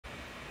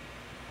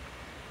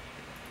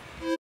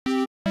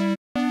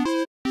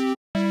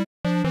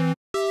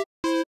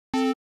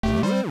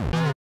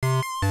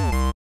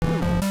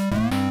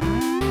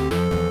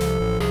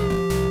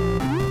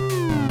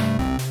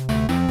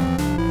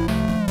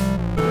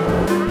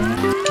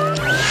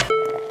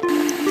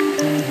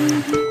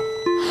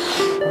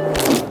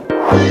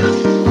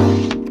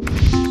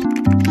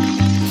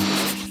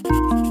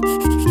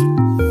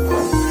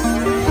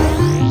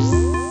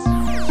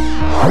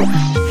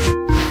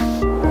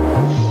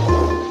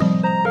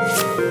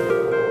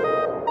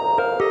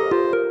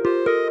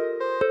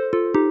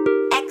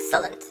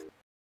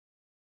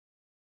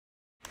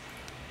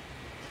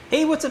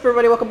What's up,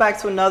 everybody? Welcome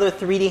back to another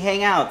 3D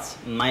Hangouts.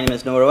 My name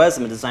is Noah Ruiz.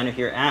 I'm a designer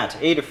here at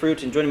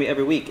Adafruit, and joining me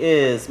every week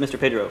is Mr.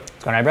 Pedro.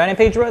 What's going on, Brian?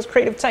 Pedro Ruiz,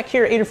 creative tech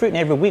here at Adafruit, and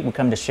every week we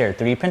come to share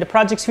 3D printed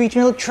projects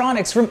featuring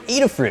electronics from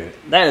Adafruit.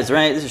 That is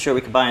right. This is a show we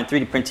combine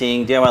 3D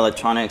printing, DIY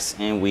electronics,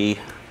 and we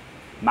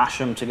mash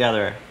them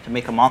together to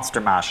make a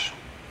monster mash.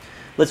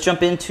 Let's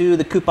jump into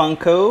the coupon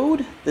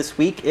code. This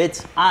week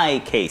it's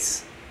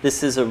iCase.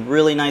 This is a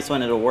really nice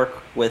one. It'll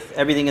work with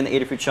everything in the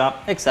Adafruit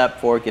shop except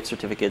for gift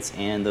certificates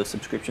and those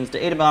subscriptions to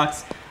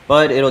Adabox,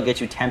 but it'll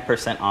get you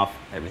 10% off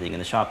everything in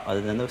the shop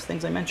other than those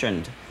things I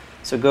mentioned.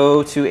 So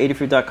go to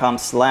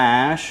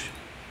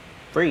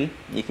adafruit.com/free.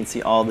 You can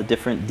see all the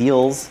different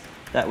deals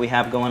that we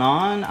have going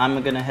on.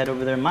 I'm gonna head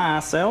over there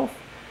myself.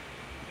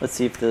 Let's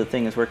see if the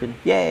thing is working.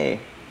 Yay!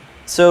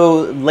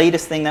 So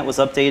latest thing that was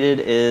updated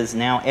is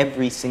now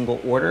every single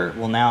order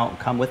will now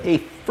come with a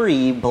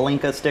free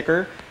Blinka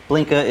sticker.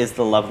 Blinka is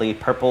the lovely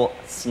purple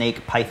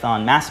snake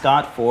python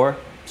mascot for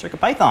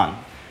CircuitPython.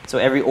 So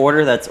every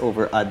order that's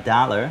over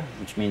 $1,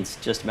 which means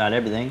just about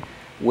everything,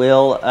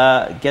 will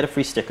get a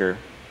free sticker.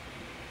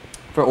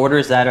 For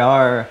orders that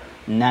are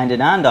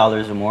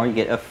 $99 or more, you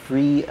get a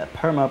free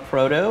Perma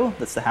Proto.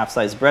 That's the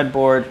half-size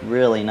breadboard,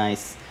 really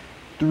nice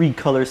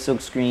 3-color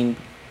silkscreen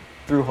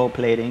through-hole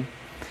plating.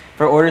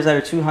 For orders that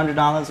are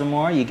 $200 or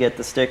more, you get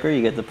the sticker,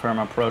 you get the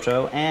Perma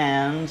Proto,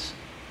 and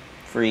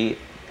free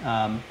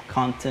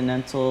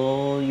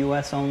continental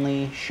US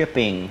only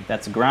shipping.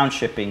 That's ground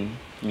shipping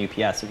from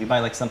UPS. If you buy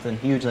like something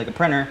huge like a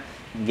printer,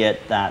 you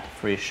get that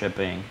free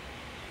shipping.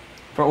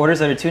 For orders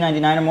that are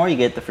 $299 or more, you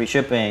get the free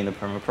shipping, the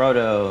Perma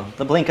Proto,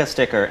 the Blinka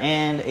sticker,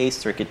 and a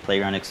Circuit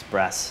Playground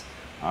Express.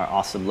 Our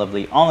awesome,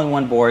 lovely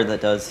all-in-one board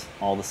that does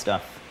all the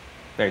stuff.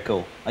 Very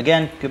cool.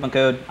 Again, coupon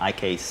code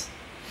iCase.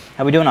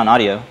 How we doing on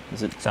audio?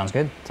 Is it Sounds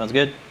good. Sounds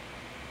good.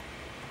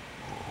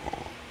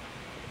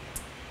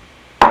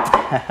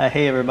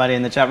 Hey everybody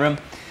in the chat room.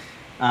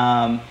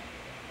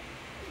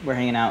 We're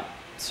hanging out.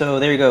 So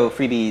there you go,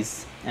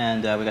 freebies,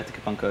 and we got the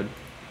coupon code.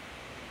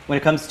 When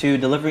it comes to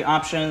delivery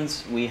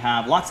options, we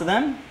have lots of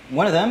them.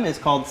 One of them is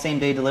called same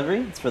day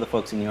delivery. It's for the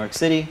folks in New York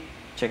City.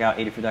 Check out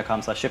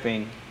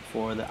adafruit.com/shipping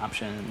for the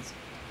options.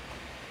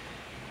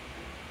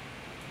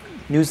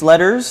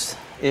 Newsletters.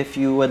 If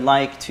you would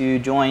like to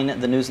join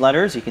the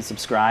newsletters, you can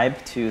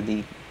subscribe to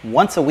the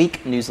once a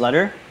week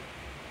newsletter.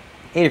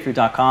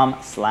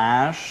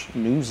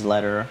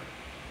 adafruit.com/newsletter.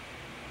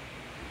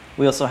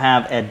 We also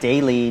have a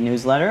daily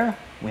newsletter.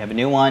 We have a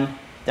new one.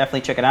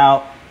 Definitely check it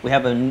out. We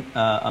have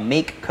a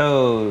make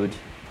code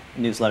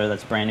newsletter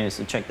that's brand new,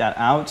 so check that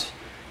out.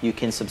 You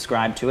can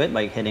subscribe to it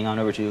by heading on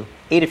over to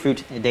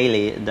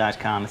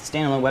adafruitdaily.com. It's a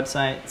standalone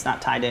website. It's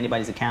not tied to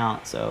anybody's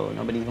account, so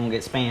nobody's gonna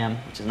get spam,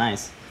 which is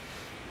nice.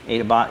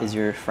 Adabot is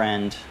your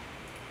friend.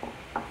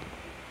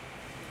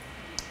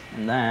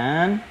 And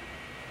then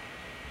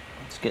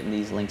just getting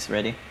these links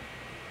ready.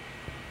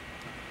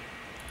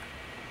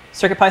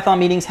 CircuitPython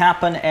meetings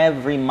happen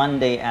every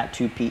Monday at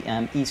 2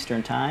 p.m.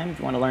 Eastern Time. If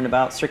you want to learn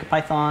about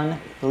CircuitPython,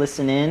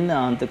 listen in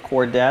on the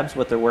core devs,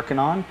 what they're working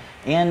on,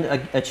 and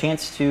a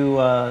chance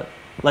to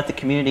let the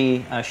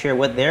community share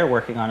what they're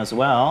working on as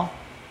well.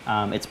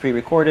 It's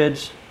pre-recorded.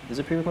 Is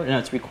it pre-recorded? No,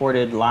 it's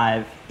recorded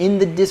live in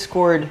the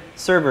Discord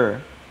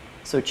server.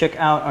 So check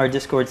out our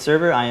Discord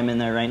server. I am in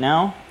there right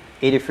now.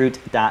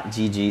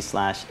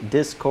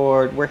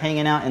 adafruit.gg/discord. We're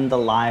hanging out in the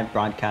live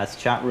broadcast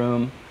chat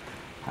room.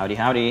 Howdy,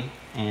 howdy.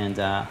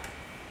 And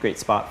great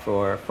spot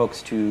for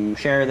folks to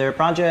share their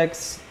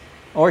projects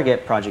or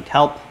get project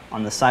help.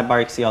 On the sidebar,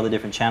 you can see all the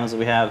different channels that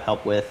we have,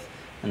 help with,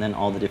 and then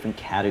all the different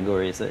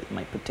categories that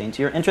might pertain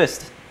to your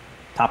interest.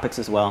 Topics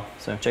as well.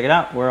 So check it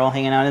out. We're all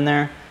hanging out in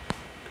there.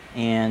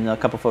 And a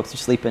couple folks are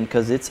sleeping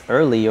because it's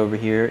early over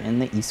here in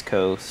the East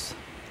Coast.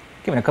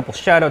 Giving a couple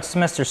shout outs to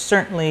Mr.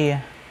 Certainly,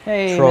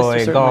 Hey,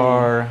 Troy Mr.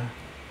 Gar,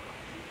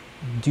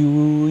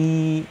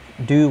 Dewey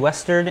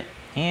Western,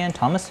 and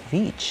Thomas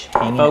Veach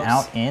hanging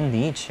out in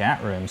the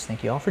chat rooms.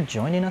 Thank you all for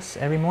joining us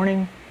every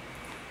morning.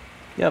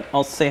 Yep,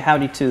 I'll say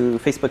howdy to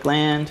Facebook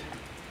land.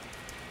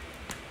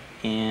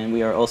 And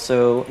we are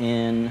also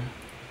in,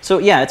 so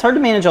yeah, it's hard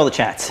to manage all the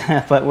chats,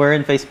 but we're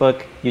in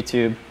Facebook,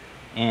 YouTube,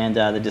 and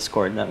the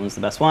Discord. That one's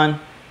the best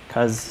one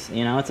because,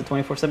 you know, it's a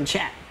 24/7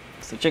 chat.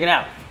 So check it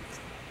out.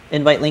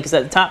 Invite link is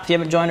at the top. If you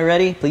haven't joined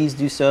already, please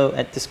do so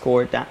at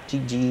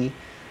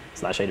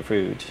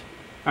discord.gg/Adafruit.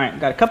 All right,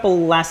 got a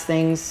couple last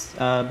things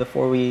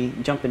before we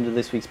jump into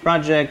this week's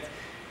project.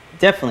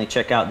 Definitely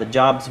check out the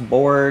jobs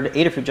board,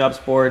 Adafruit jobs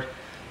board.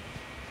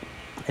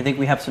 I think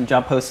we have some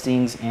job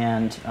postings,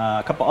 and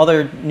a couple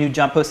other new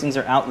job postings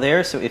are out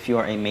there. So if you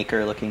are a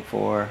maker looking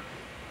for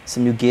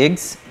some new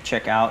gigs,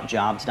 check out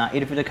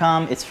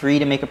jobs.adafruit.com. It's free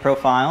to make a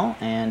profile,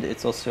 and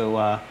it's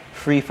also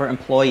free for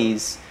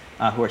employees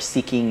who are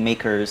seeking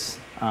makers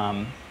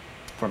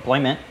for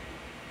employment.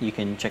 You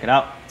can check it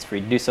out. It's free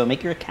to do so.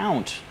 Make your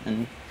account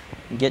and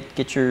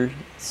get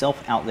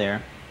yourself out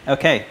there.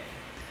 Okay,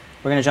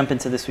 we're gonna jump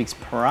into this week's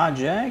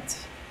project.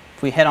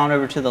 If we head on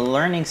over to the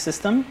learning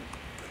system,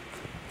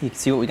 you can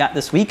see what we got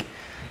this week.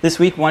 This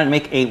week, we wanted to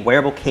make a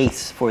wearable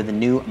case for the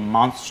new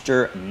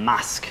Monster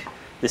Mask.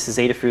 This is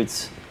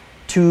Adafruit's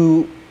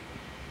two-eyed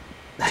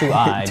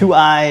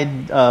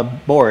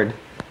board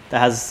that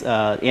has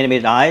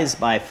animated eyes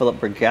by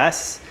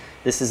Funkgeist.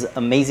 This is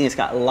amazing. It's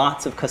got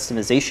lots of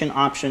customization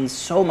options,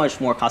 so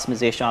much more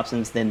customization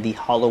options than the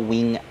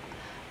HalloWing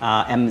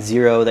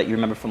M0 that you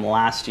remember from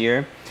last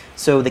year.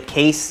 So the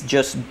case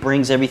just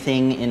brings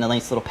everything in a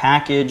nice little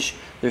package.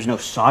 There's no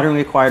soldering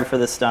required for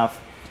this stuff.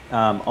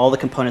 All the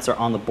components are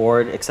on the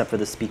board except for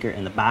the speaker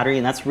and the battery,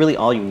 and that's really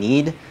all you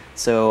need.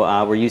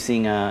 So we're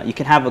using, you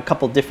can have a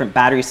couple different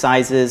battery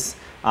sizes.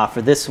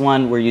 For this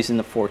one, we're using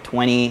the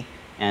 420,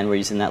 and we're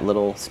using that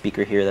little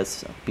speaker here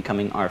that's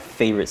becoming our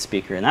favorite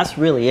speaker, and that's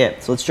really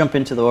it. So let's jump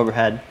into the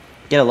overhead,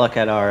 get a look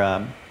at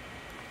our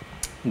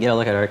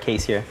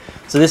case here.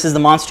 So this is the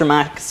Monster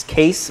Max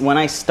case. When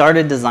I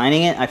started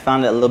designing it, I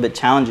found it a little bit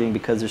challenging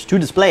because there's two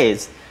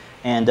displays,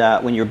 and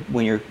when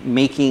you're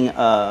making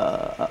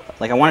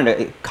like I wanted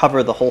to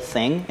cover the whole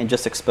thing and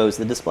just expose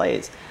the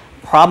displays.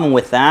 Problem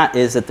with that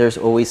is that there's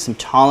always some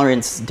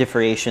tolerance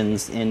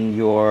differentiations in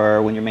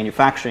when you're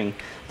manufacturing.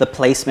 The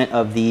placement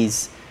of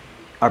these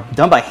are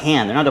done by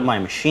hand; they're not done by a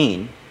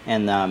machine,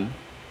 and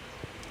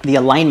the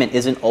alignment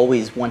isn't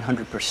always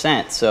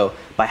 100%. So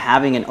by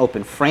having an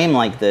open frame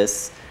like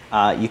this,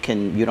 you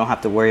don't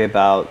have to worry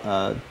about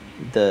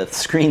the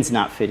screens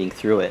not fitting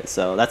through it.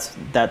 So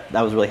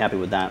I was really happy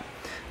with that.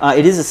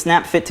 It is a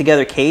snap fit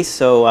together case,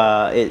 so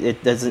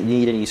it doesn't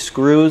need any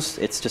screws.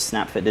 It's just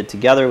snap fitted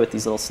together with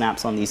these little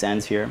snaps on these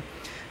ends here.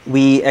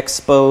 We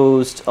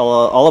exposed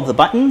all of the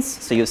buttons,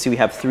 so you'll see we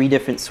have 3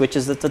 different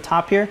switches at the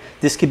top here.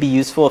 This could be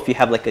useful if you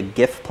have like a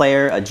GIF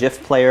player,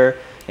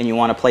 and you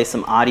want to play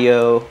some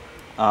audio,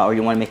 or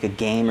you want to make a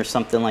game or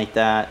something like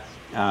that.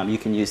 You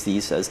can use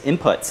these as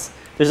inputs.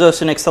 There's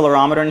also an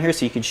accelerometer in here,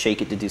 so you can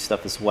shake it to do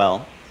stuff as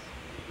well.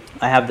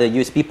 I have the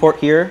USB port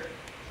here,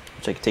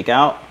 which I can take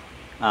out.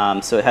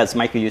 So it has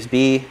micro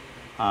USB,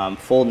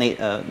 full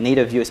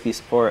native USB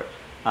support.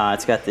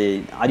 It's got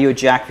the audio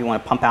jack. If you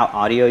want to pump out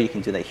audio, you can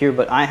do that here.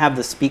 But I have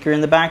the speaker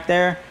in the back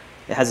there.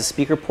 It has a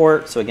speaker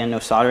port, so again, no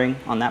soldering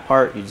on that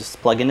part. You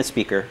just plug in the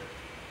speaker,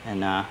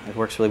 and it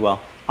works really well.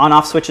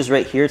 On-off switch is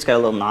right here. It's got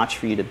a little notch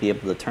for you to be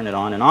able to turn it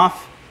on and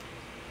off.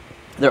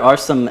 There are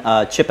some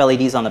chip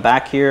LEDs on the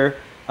back here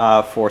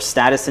for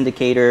status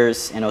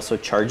indicators and also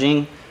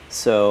charging.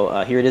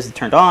 So here it is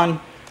turned on.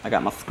 I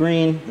got my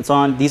screen, it's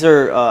on. These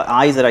are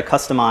eyes that I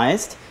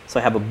customized. So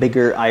I have a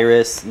bigger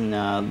iris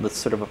and with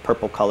sort of a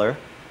purple color.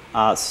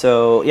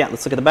 So yeah,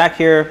 let's look at the back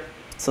here.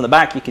 So in the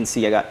back you can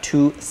see I got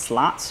 2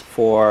 slots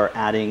for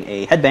adding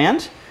a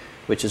headband,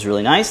 which is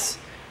really nice.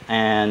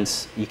 And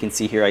you can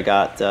see here I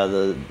got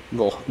the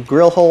little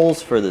grill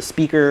holes for the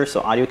speaker, so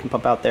audio can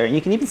pump out there. And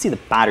you can even see the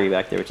battery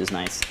back there, which is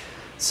nice.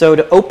 So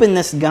to open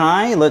this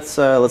guy, let's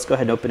go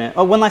ahead and open it.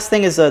 Oh, one last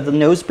thing is the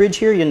nose bridge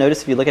here. You'll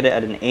notice if you look at it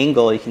at an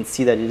angle, you can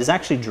see that it is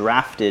actually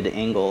drafted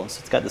angle.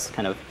 So it's got this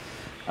kind of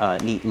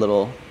neat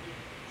little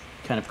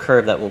kind of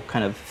curve that will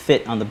kind of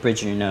fit on the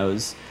bridge of your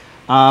nose.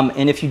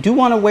 And if you do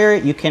want to wear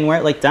it, you can wear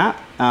it like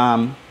that.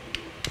 And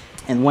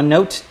one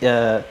note,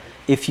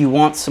 if you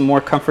want some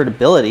more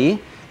comfortability,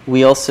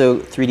 we also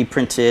 3D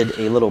printed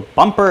a little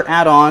bumper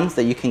add-on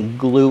that you can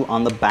glue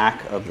on the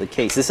back of the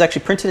case. This is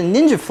actually printed in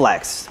Ninja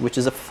Flex, which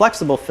is a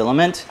flexible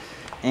filament.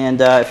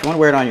 And if you want to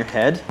wear it on your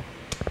head,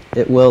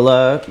 it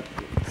will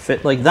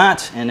fit like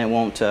that, and it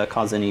won't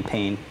cause any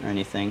pain or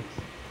anything,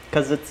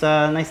 because it's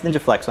a nice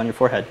Ninja Flex on your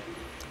forehead.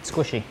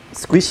 Squishy.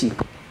 Squishy.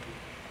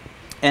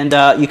 And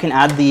you can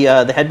add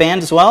the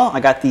headband as well. I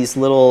got these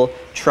little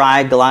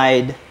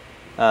tri-glide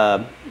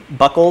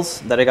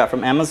buckles that I got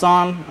from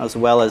Amazon, as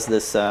well as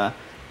this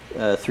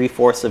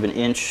 3/4 of an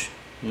inch,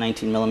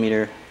 19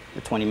 millimeter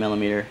or 20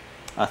 millimeter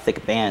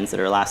thick bands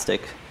that are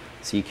elastic.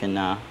 So you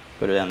can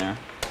put it down there,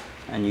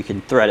 and you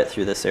can thread it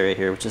through this area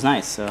here, which is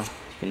nice. So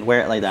you can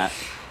wear it like that.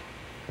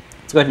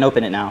 Let's go ahead and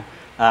open it now.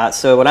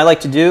 So what I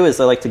like to do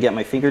is I like to get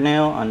my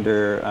fingernail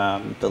under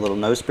the little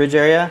nose bridge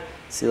area.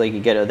 See, like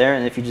you get it there,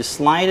 and if you just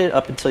slide it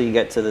up until you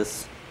get to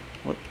this,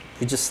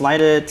 you just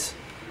slide it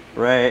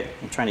right,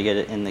 I'm trying to get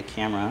it in the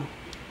camera,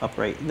 up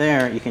right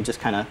there, you can just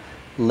kind of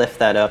lift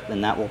that up,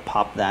 and that will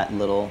pop that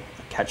little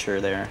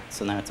catcher there.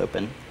 So now it's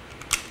open.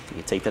 You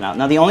can take that out.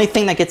 Now the only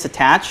thing that gets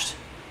attached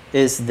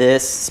is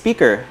this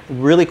speaker.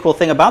 Really cool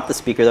thing about the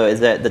speaker though is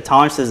that the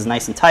tolerances is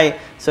nice and tight,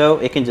 so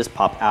it can just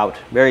pop out.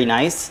 Very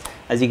nice.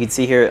 As you can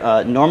see here,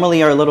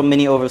 normally our little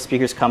mini oval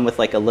speakers come with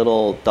like a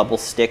little double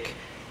stick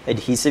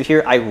adhesive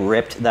here. I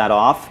ripped that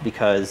off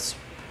because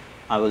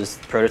I was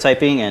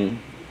prototyping, and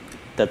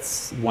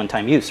that's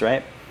one-time use,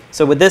 right?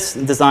 So with this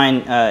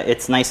design,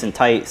 it's nice and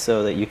tight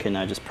so that you can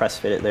just press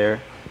fit it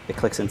there. It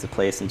clicks into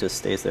place and just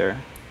stays there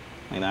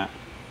like that.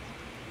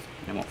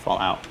 It won't fall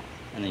out.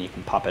 And then you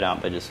can pop it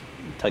out by just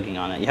tugging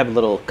on it. You have a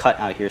little cut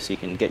out here so you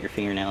can get your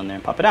fingernail in there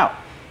and pop it out.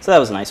 So that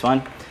was a nice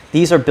one.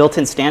 These are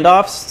built-in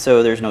standoffs,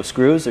 so there's no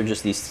screws. They're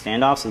just these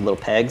standoffs with little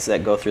pegs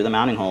that go through the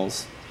mounting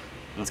holes.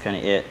 And that's kind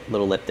of it,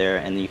 little lip there.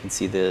 And then you can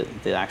see the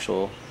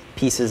actual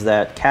pieces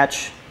that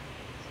catch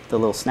the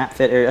little snap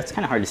fit area. That's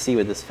kind of hard to see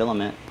with this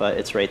filament, but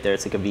it's right there.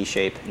 It's like a V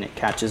shape, and it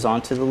catches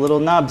onto the little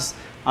nubs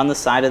on the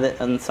side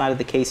of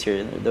the case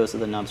here. Those are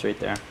the nubs right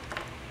there.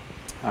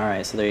 All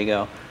right, so there you go.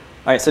 All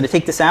right, so to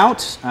take this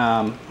out,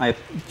 I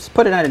just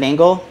put it at an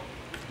angle,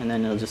 and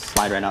then it'll just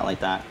slide right out like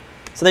that.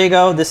 So there you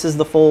go. This is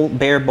the full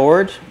bare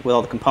board with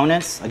all the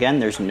components. Again,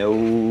 there's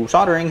no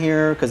soldering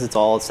here because it's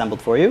all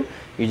assembled for you.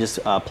 You just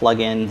plug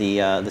in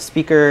the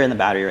speaker and the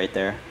battery right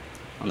there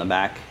on the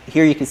back.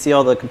 Here you can see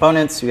all the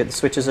components. You get the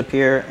switches up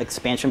here,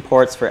 expansion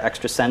ports for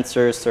extra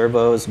sensors,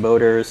 servos,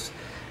 motors,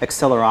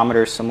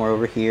 accelerometers somewhere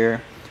over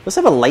here. We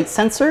also have a light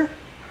sensor.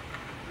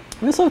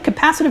 We also have a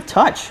capacitive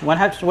touch. What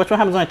happens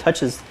when I touch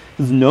his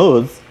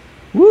nose?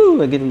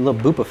 Woo, I get a little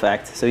boop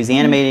effect. So he's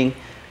animating.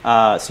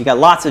 So you got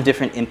lots of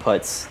different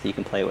inputs that you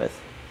can play with.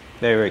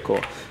 Very, very cool.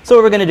 So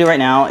what we're going to do right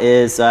now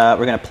is we're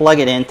going to plug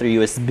it in through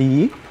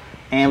USB,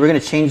 and we're going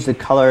to change the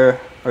color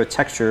or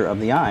texture of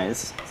the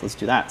eyes. So let's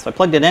do that. So I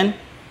plugged it in.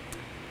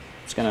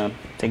 Just going to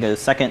take a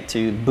second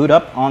to boot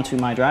up onto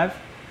my drive.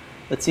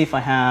 Let's see if I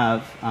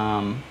have,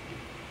 I'll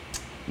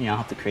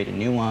have to create a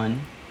new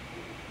one.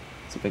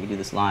 See if I can do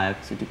this live.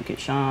 So duplicate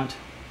shot,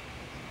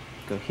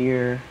 go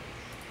here,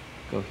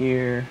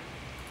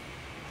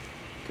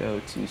 go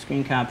to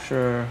screen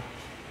capture,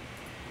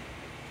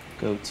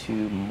 go to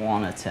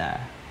monitor,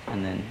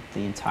 and then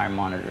the entire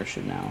monitor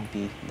should now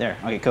be there.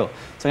 Okay, cool.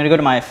 So I'm gonna go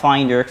to my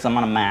Finder because I'm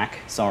on a Mac,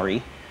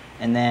 sorry.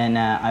 And then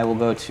I will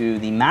go to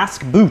the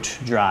mask boot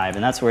drive,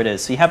 and that's where it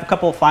is. So you have a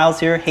couple of files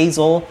here.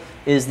 Hazel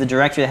is the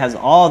directory that has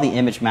all the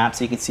image maps.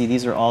 So you can see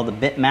these are all the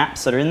bit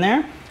maps that are in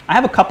there. I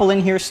have a couple in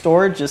here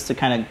stored just to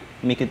kind of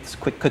make it this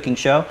quick cooking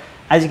show.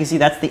 As you can see,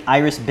 that's the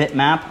iris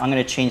bitmap. I'm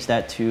going to change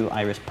that to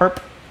iris perp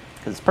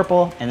because it's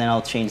purple, and then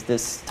I'll change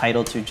this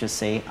title to just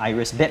say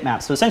iris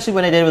bitmap. So essentially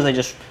what I did was I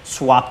just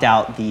swapped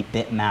out the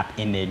bitmap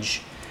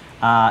image.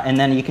 And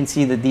then you can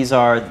see that these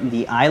are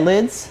the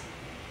eyelids.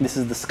 This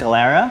is the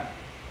sclera.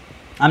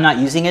 I'm not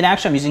using it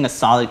actually, I'm using a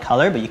solid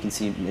color, but you can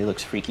see it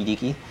looks freaky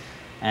deaky.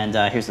 And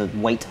here's a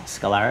white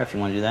sclera if you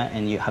want to do that,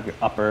 and you have your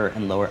upper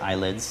and lower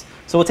eyelids.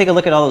 So we'll take a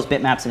look at all those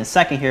bitmaps in a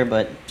second here,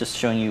 but just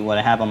showing you what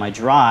I have on my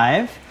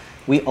drive.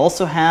 We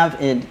also have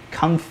a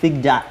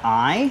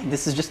config.i.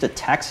 This is just a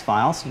text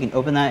file, so you can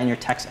open that in your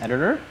text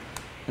editor,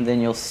 and then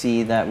you'll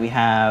see that we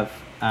have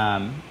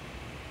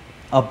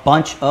a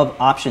bunch of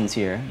options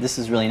here. This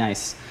is really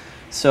nice.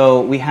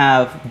 So we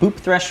have boop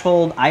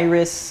threshold,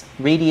 iris,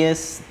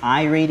 radius,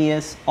 eye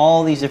radius,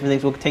 all these different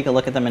things. We'll take a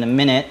look at them in a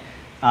minute.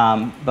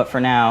 But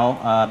for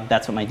now,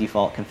 that's what my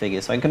default config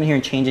is. So I can come in here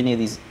and change any of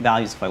these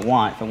values if I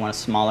want. If I want a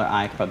smaller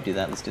eye, I could probably do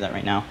that. Let's do that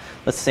right now.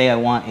 Let's say I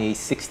want a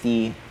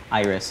 60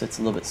 iris. It's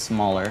a little bit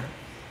smaller.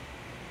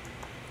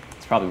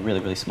 It's probably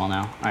really, really small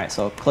now. All right,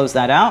 so close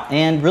that out.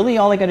 And really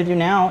all I got to do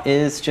now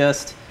is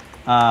just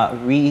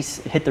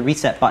hit the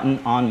reset button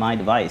on my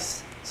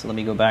device. So let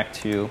me go back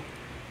to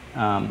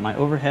my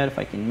overhead if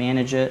I can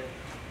manage it.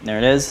 There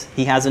it is.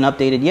 He hasn't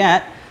updated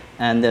yet.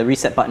 And the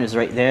reset button is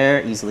right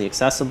there, easily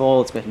accessible.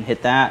 Let's go ahead and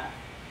hit that.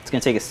 It's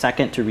going to take a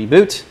second to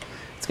reboot.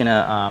 It's going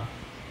to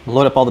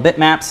load up all the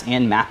bitmaps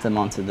and map them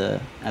onto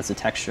as a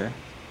texture.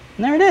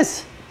 And there it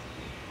is.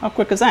 How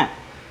quick is that?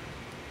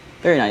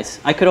 Very nice.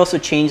 I could also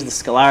change the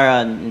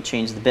sclera and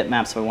change the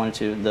bitmaps if I wanted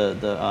to.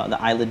 The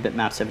eyelid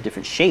bitmaps have a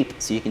different shape,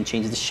 so you can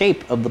change the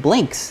shape of the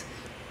blinks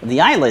of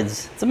the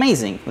eyelids. It's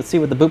amazing. Let's see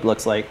what the boop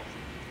looks like.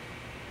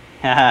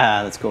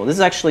 Haha, that's cool. This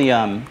is actually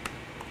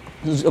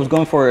I was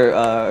going for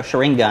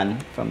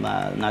Sharingan from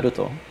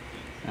Naruto.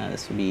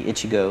 This would be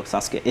Ichigo,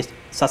 Sasuke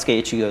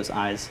Ichigo's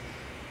eyes,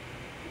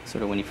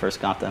 sort of when he first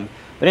got them.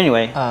 But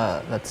anyway.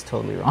 That's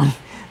totally wrong.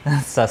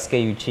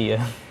 Sasuke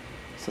Uchiha.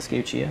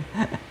 Sasuke Uchiha?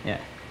 Yeah.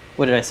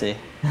 What did I say?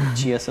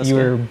 Uchiha Sasuke? You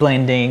were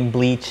blending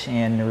Bleach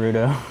and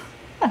Naruto.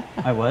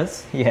 I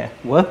was? Yeah.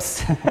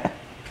 Whoops.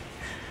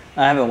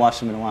 I haven't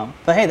watched them in a while.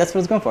 But hey, that's what I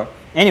was going for.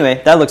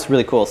 Anyway, that looks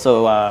really cool.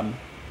 So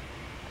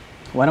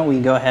why don't we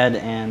go ahead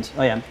and,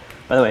 oh yeah,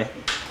 by the way,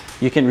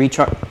 you can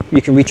recharge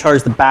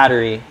the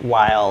battery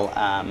while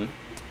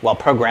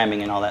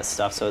programming and all that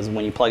stuff. So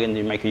when you plug in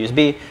your micro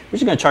USB, we're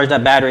just going to charge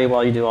that battery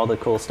while you do all the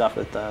cool stuff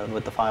with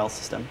the file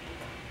system.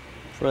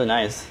 It's really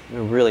nice. It's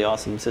a really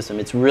awesome system.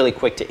 It's really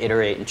quick to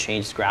iterate and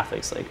change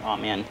graphics. Like, oh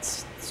man,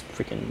 it's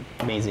freaking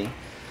amazing.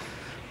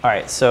 All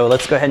right, so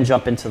let's go ahead and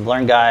jump into the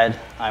Learn Guide.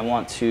 I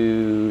want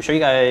to show you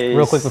guys.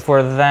 Real quick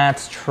before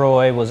that,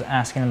 Troy was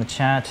asking in the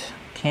chat,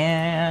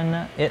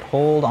 can it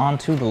hold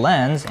onto the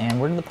lens? And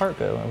where did the part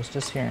go? I was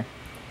just here.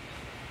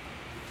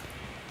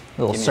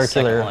 Little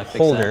circular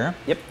holder.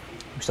 Yep.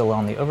 We're still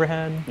on the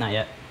overhead. Not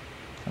yet.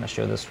 I'm gonna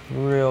show this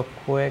real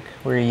quick.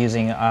 We're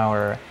using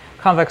our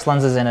convex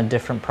lenses in a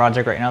different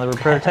project right now that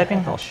we're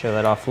prototyping. I'll show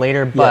that off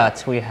later,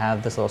 but we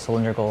have this little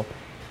cylindrical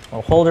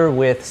little holder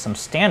with some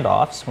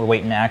standoffs. We're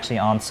waiting actually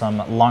on some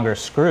longer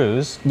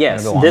screws.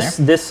 Yes,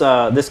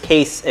 this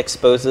case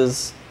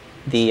exposes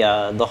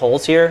the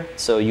holes here,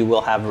 so you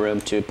will have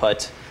room to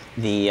put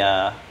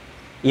the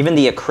even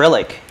the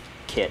acrylic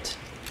kit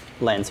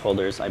lens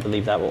holders. I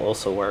believe that will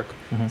also work.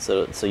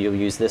 So you'll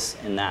use this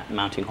in that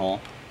mounting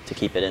hole to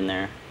keep it in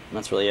there. And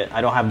that's really it.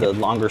 I don't have the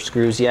longer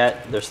screws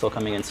yet. They're still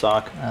coming in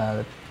stock.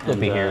 They'll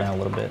be here in a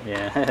little bit.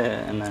 Yeah,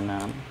 and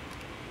then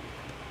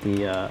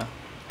the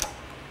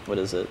what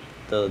is it?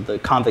 The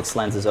convex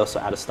lens is also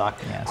out of stock.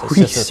 Yeah, so it's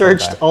we just this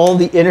searched all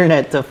the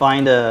internet to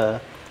find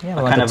a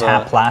kind of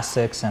tap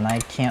plastics, and I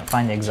can't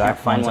find the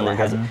exact find one that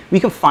has it. We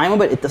can find one,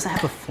 but it doesn't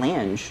have a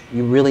flange.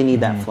 You really need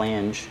that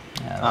flange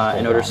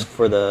in order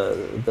for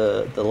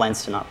the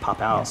lens to not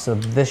pop out. Yeah, so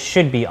this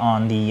should be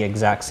on the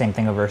exact same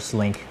Thingiverse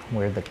link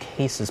where the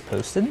case is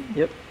posted.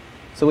 Yep.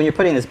 So when you're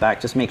putting this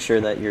back, just make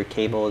sure that your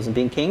cable isn't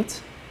being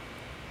kinked.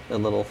 The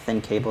little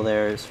thin cable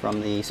there is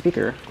from the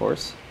speaker, of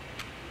course.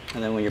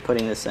 And then when you're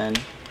putting this in,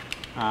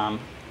 you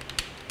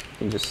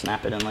can just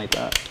snap it in like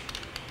that.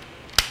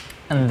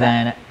 And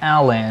then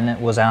Alan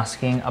was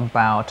asking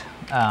about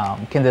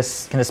can the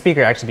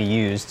speaker actually be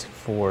used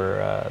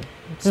for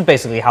this is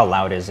basically how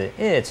loud is it?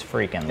 It's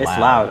freaking loud. It's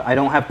loud. I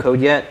don't have code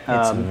yet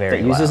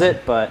that uses loud.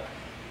 it, but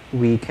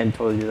we can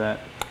totally do that.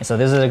 So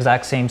this is the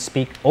exact same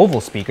oval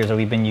speakers that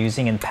we've been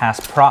using in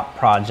past prop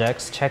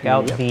projects. Check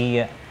out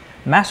the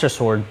Master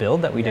Sword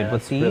build that we did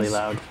with these. Really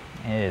loud.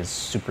 It is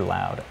super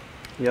loud.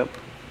 Yep.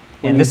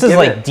 And this is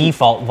like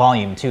default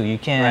volume too. You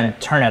can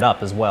turn it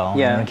up as well.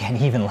 Yeah. And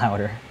get even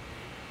louder.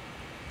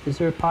 Is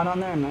there a pot on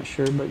there? I'm not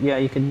sure, but yeah,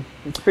 you can.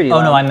 It's pretty loud.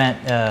 Oh no, I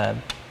meant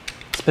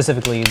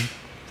specifically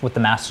with the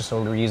Master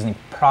Sword we're using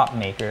Prop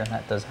Maker.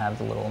 That does have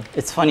the little.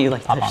 It's funny,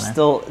 like there's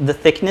still the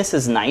thickness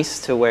is nice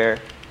to where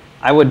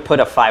I would put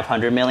a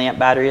 500 milliamp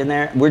battery in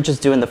there. We're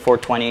just doing the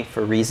 420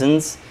 for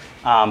reasons,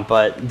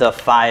 but the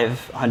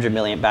 500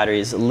 milliamp battery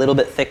is a little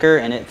bit thicker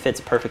and it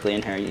fits perfectly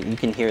in here. You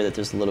can hear that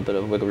there's a little bit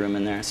of wiggle room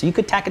in there, so you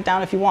could tack it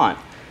down if you want,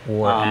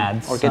 or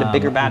add or get a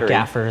bigger battery.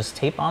 Gaffer's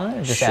tape on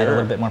it, just add a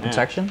little bit more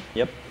protection.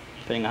 Yep.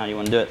 Depending on how you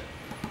want to do it.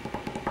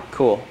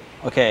 Cool.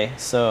 Okay,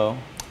 so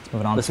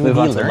let's move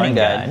on to the learning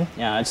guide.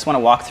 Yeah, I just want to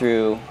walk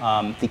through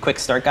the quick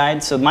start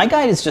guide. So my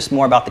guide is just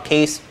more about the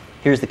case.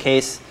 Here's the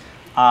case.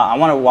 I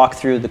want to walk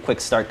through the quick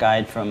start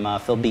guide from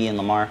Phil B. and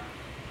Lamar.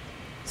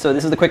 So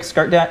this is the quick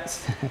start guide.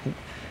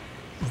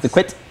 The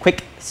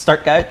quick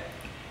start guide.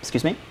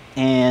 Excuse me.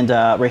 And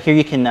right here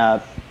you can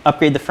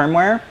upgrade the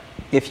firmware.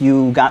 If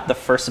you got the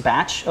first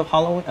batch of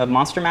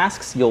monster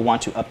masks, you'll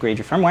want to upgrade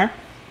your firmware.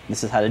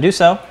 This is how to do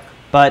so.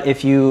 But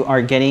if you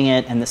are getting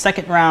it in the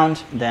second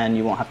round, then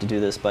you won't have to do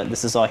this. But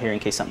this is all here in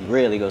case something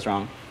really goes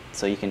wrong.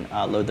 So you can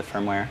load the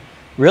firmware.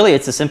 Really,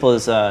 it's as simple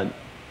as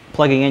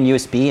plugging in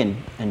USB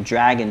and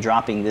drag and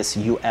dropping this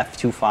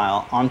UF2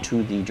 file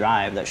onto the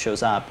drive that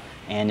shows up,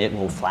 and it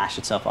will flash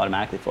itself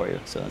automatically for you.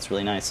 So that's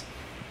really nice.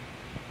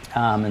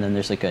 And then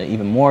there's like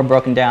even more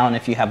broken down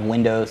if you have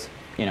Windows.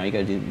 You know, you got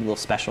to do little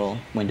special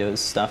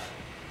Windows stuff.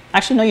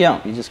 Actually, no, you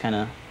don't. You just kind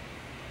of,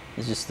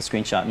 it's just the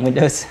screenshot in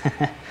Windows.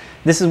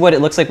 This is what it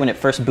looks like when it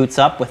first boots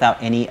up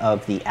without any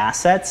of the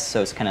assets.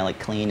 So it's kind of like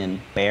clean and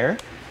bare.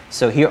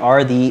 So here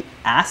are the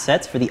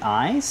assets for the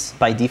eyes.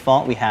 By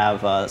default, we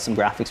have some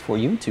graphics for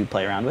you to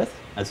play around with,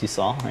 as you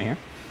saw right here.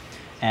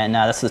 And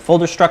that's the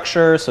folder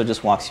structure. So it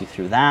just walks you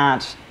through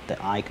that,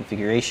 the eye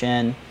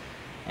configuration,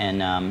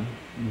 and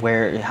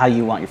how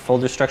you want your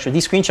folder structure.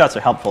 These screenshots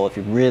are helpful if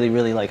you're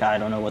really like, I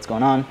don't know what's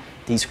going on.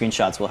 These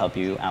screenshots will help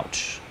you out.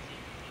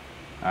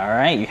 All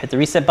right, you hit the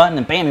reset button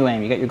and bam, you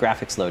got your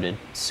graphics loaded.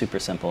 Super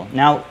simple.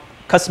 Now,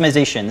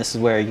 customization. This is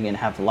where you're gonna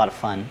have a lot of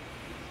fun.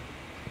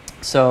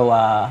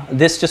 So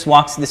this just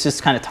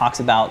kind of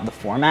talks about the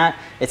format.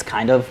 It's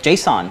kind of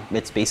JSON.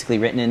 It's basically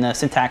written in the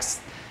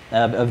syntax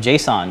of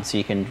JSON, so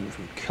you can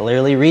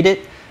clearly read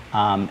it.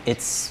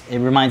 It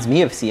reminds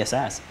me of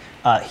CSS.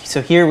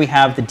 So here we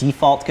have the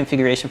default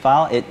configuration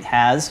file. It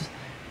has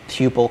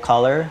pupil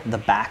color, the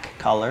back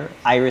color,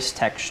 iris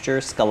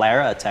texture,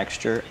 sclera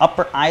texture,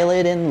 upper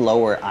eyelid, and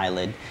lower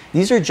eyelid.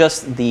 These are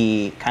just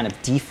the kind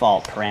of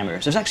default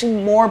parameters. There's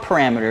actually more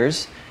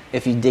parameters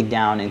if you dig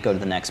down and go to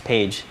the next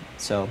page.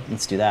 So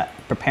let's do that.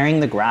 Preparing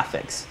the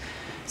graphics.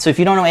 So if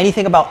you don't know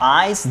anything about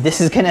eyes,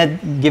 this is gonna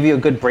give you a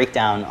good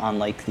breakdown on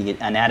like the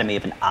anatomy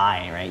of an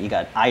eye, right? You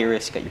got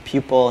iris, you got your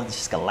pupil,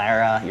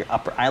 sclera, your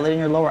upper eyelid, and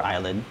your lower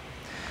eyelid.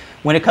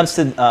 When it comes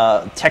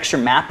to texture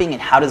mapping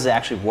and how does it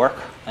actually work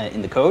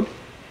in the code,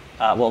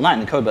 well, not in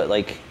the code, but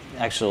like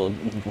actual,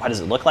 what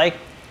does it look like?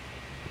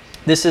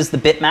 This is the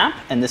bitmap,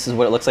 and this is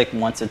what it looks like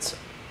once it's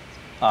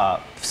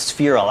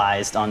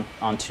spheralized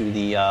onto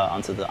the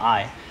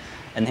eye.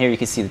 And here you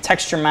can see the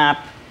texture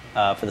map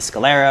for the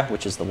sclera,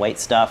 which is the white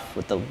stuff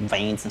with the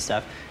veins and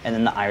stuff, and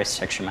then the iris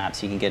texture map,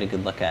 so you can get a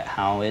good look at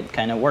how it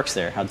kind of works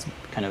there, how it's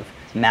kind of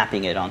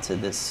mapping it onto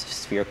this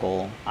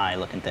spherical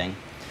eye-looking thing.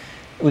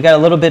 We got a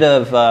little bit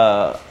of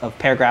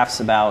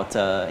paragraphs about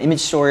image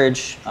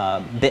storage.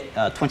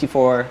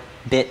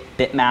 24-bit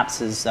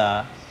bitmaps is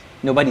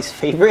nobody's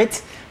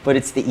favorite, but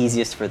it's the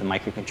easiest for the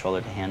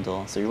microcontroller to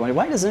handle. So you're wondering,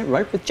 why doesn't it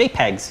work with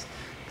JPEGs?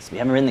 Because we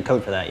haven't written the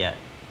code for that yet.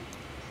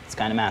 It's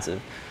kind of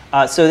massive.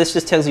 So this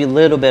just tells you a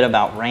little bit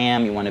about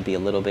RAM. You want to be a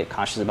little bit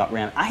cautious about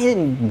RAM. I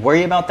didn't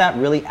worry about that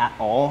really at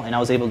all, and I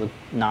was able to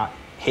not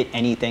hit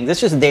anything.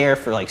 It's just there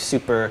for like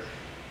super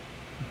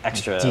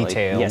extra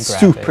detail, like,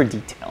 super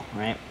detail,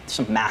 right?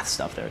 Some math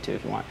stuff there too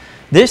if you want.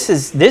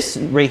 This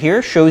right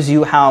here shows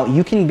you how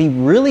you can be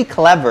really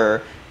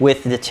clever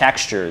with the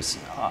textures.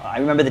 I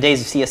remember the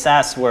days of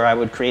CSS where I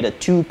would create a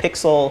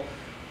 2-pixel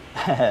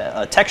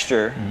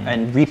texture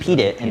and repeat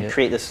it and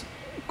create this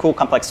cool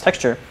complex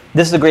texture.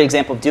 This is a great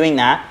example of doing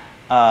that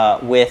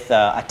with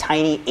a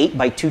tiny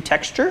 8x2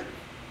 texture,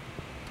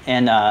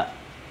 and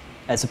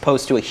as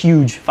opposed to a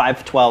huge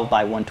 512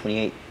 by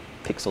 128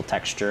 pixel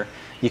texture.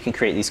 You can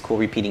create these cool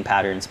repeating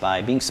patterns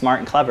by being smart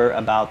and clever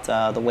about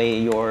the way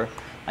your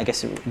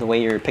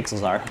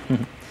pixels are.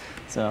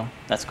 So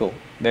that's cool.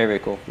 Very, very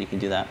cool. You can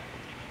do that.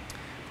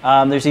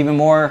 There's even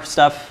more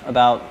stuff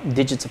about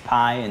digits of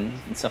pi and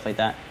stuff like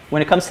that.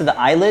 When it comes to the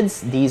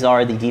eyelids, these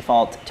are the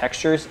default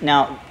textures.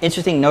 Now,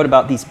 interesting note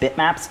about these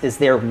bitmaps is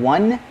they're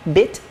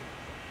 1-bit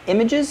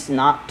images,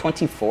 not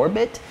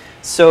 24-bit.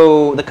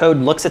 So the code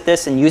looks at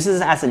this and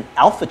uses it as an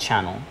alpha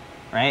channel,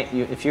 right?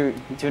 If you're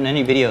doing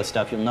any video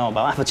stuff, you'll know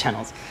about alpha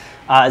channels.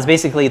 It's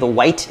basically the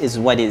white is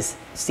what is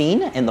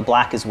seen and the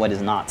black is what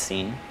is not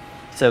seen.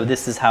 So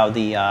this is how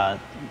the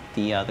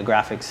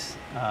graphics,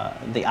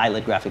 the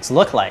eyelid graphics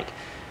look like.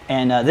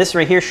 And this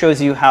right here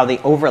shows you how they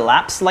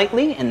overlap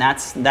slightly, and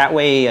that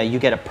way you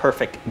get a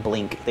perfect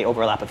blink. They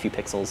overlap a few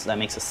pixels. That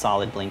makes a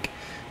solid blink.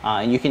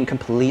 And you can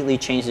completely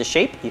change the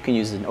shape. You can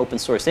use an open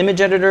source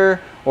image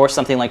editor or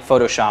something like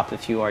Photoshop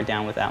if you are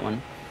down with that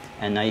one.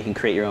 And now you can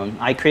create your own.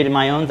 I created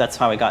my own. That's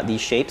how I got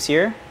these shapes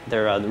here.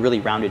 They're really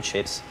rounded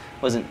shapes.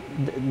 I was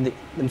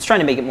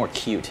trying to make it more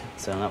cute,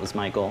 so that was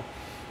my goal.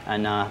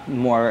 And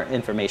more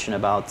information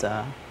about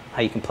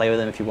how you can play with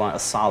them if you want a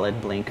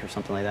solid blink or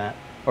something like that,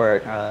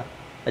 or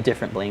a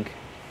different blink.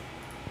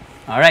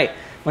 All right,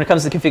 when it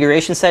comes to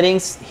configuration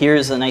settings,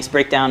 here's a nice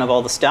breakdown of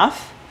all the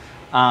stuff.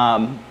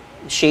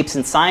 Shapes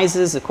and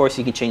sizes, of course,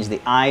 you can change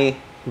the eye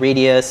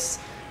radius,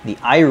 the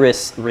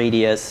iris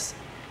radius,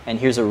 and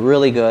here's a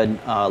really good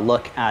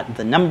look at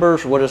the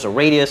numbers. What is a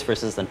radius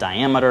versus the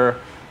diameter,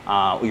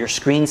 your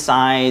screen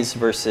size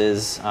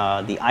versus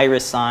the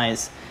iris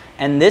size.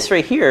 And this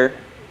right here,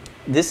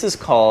 this is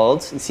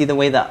called, see the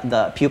way that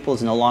the pupil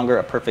is no longer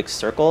a perfect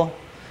circle?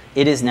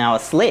 It is now a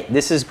slit.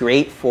 This is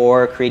great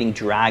for creating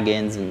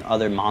dragons and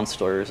other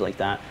monsters like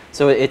that.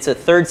 So it's a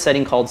third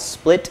setting called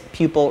split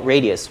pupil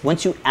radius.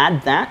 Once you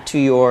add that to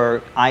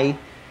your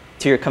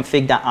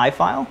config.i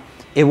file,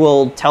 it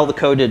will tell the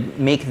code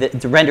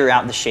to render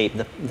out the shape,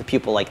 the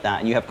pupil like that,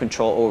 and you have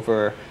control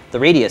over the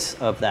radius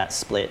of that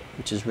split,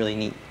 which is really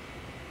neat.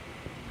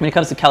 When it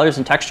comes to colors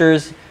and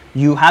textures,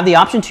 you have the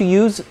option to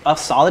use a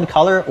solid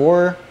color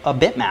or a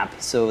bitmap.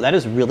 So that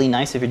is really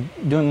nice. If you're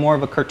doing more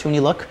of a cartoony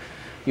look,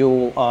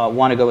 you'll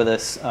want to go with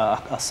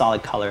a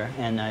solid color.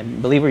 And I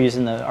believe we're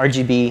using the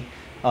RGB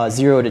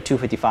 0 to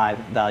 255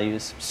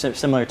 values,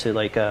 similar to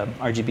like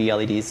RGB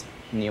LEDs,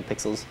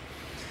 neopixels.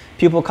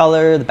 Pupil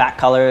color, the back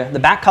color. The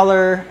back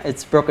color,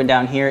 it's broken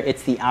down here.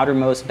 It's the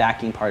outermost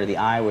backing part of the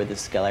eye where the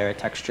sclera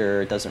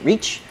texture doesn't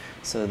reach.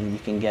 So you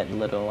can get a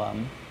little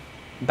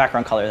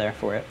background color there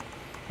for it.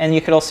 And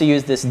you could also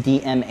use this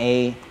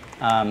DMA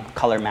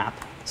color map.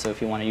 So if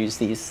you want to use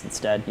these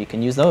instead, you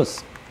can use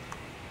those.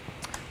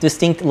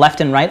 Distinct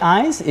left and right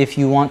eyes. If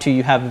you want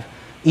to have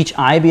each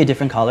eye be a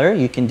different color,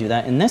 you can do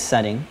that in this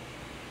setting.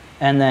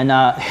 And then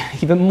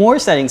even more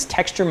settings,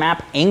 texture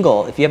map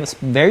angle. If you have a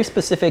very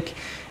specific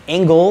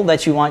angle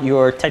that you want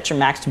your texture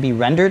maps to be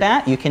rendered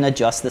at, you can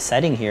adjust the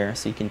setting here.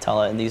 So you can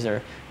tell it, and these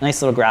are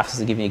nice little graphics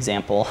to give you an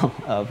example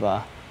of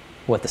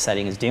what the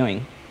setting is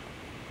doing.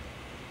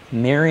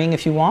 Mirroring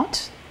if you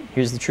want.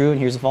 Here's the true and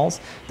here's the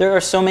false. There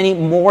are so many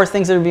more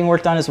things that are being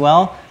worked on as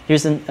well.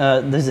 Here's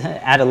there's an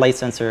added light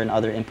sensor and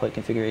other input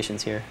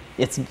configurations here.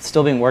 It's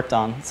still being worked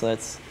on, so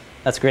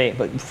that's great.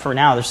 But for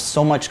now, there's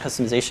so much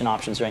customization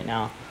options right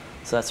now.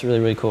 So that's really,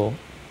 really cool.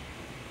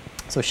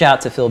 So shout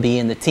out to Phil B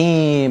and the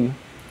team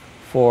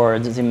for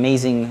this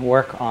amazing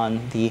work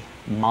on the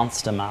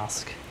Monster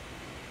Mask.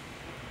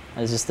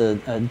 It's just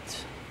a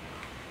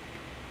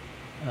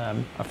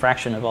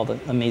fraction of all the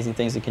amazing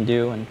things it can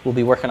do, and we'll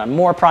be working on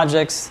more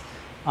projects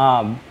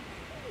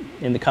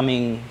in the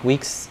coming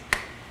weeks.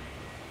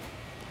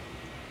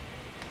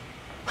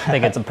 I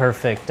think it's a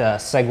perfect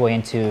segue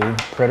into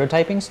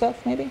prototyping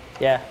stuff, maybe?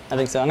 Yeah, I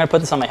think so. I'm going to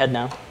put this on my head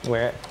now,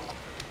 wear it.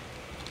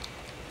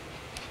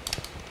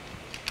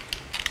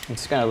 I'm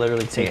just going to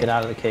literally take it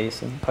out of the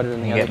case and put it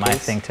in the other case. Get my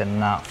thing to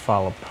not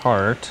fall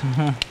apart.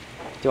 Do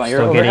you want your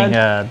Still overhead?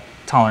 getting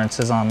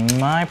tolerances on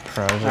my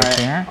project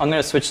here. I'm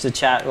going to switch to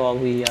chat while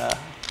we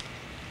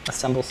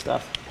assemble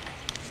stuff.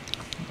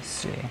 Let's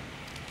see.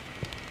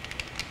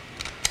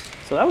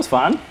 So that was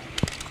fun.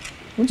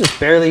 We just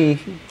barely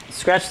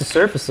scratched the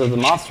surface of the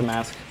Monster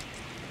Mask.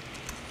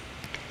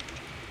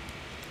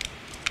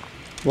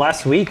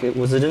 Last week,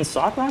 was it in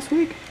stock last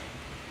week?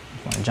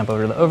 I want to jump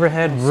over to the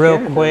overhead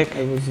real quick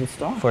it was in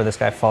stock. before this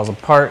guy falls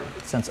apart,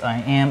 since I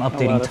am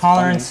updating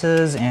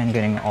tolerances and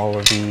getting all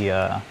of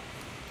the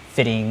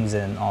fittings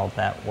and all of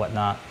that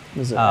whatnot.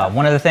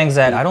 One of the things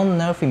that I don't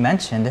know if we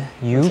mentioned,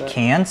 you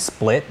can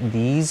split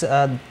these,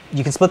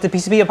 you can split the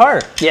PCB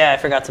apart. Yeah, I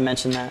forgot to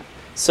mention that.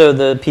 So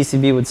the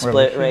PCB would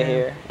split right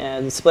here. Yeah,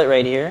 it'd split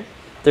right here.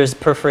 There's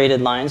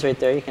perforated lines right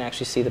there. You can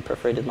actually see the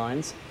perforated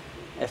lines.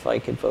 if I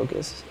could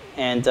focus.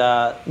 And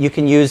you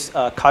can use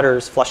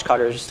cutters, flush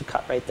cutters, to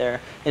cut right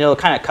there. And it'll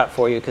kind of cut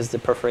for you because the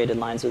perforated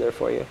lines are there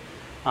for you.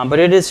 But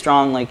it is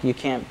strong. Like you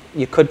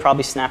could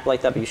probably snap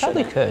like that, but you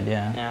shouldn't. Probably could,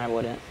 yeah. Yeah, I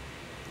wouldn't.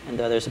 And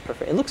there's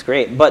a it looks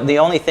great. But the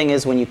only thing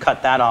is when you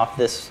cut that off,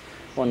 this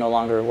will no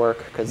longer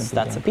work because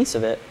that's a piece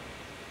of it.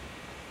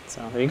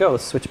 So there you go.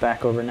 Let's switch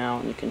back over now,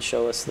 and you can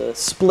show us the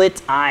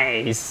split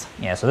eyes.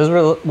 Yeah, so this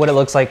is what it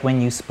looks like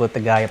when you split the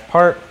guy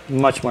apart.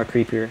 Much more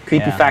creepier.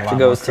 Creepy factor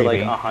goes to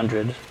like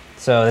 100.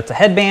 So it's a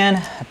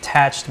headband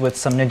attached with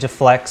some Ninja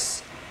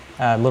Flex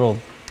little.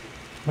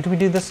 What did we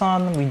do this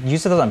on? We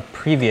used it on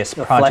previous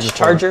projects. Flash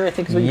charger, I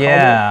think is what you called it.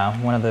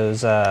 Yeah, one of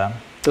those.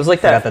 It was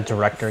like that. The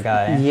director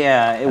guy.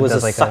 Yeah, it was a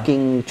like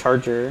sucking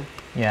charger.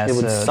 Yeah, it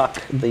would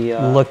suck the.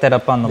 Look that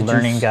up on the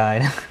learning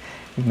guide.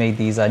 We made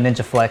these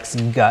Ninja Flex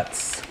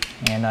guts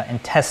and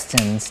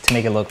intestines to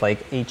make it look like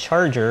a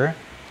charger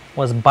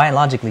was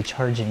biologically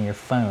charging your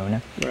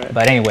phone. Right.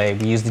 But anyway,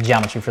 we used the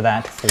geometry for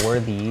that for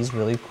these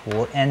really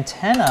cool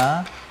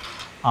antenna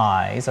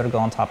eyes that'll go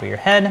on top of your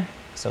head.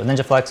 So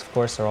Ninja Flex, of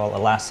course, are all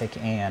elastic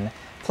and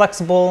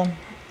flexible.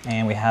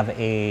 And we have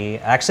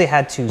I actually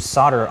had to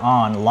solder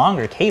on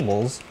longer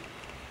cables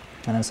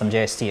and then some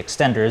JST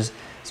extenders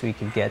so we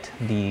could get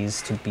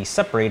these to be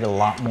separated a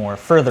lot more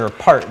further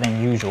apart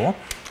than usual.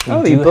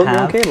 You built your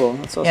own cable.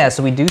 That's awesome. Yeah,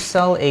 so we do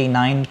sell a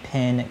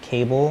 9-pin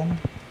cable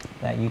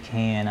that you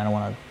can, I don't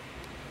want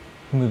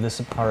to move this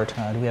apart.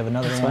 Do we have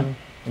another one?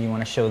 You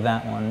want to show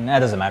that one? That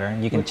doesn't matter.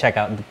 You can check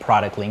out the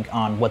product link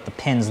on what the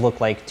pins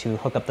look like to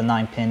hook up the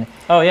 9-pin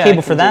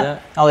cable for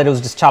that. All I did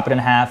was just chop it in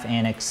half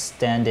and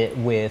extend it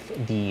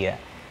with the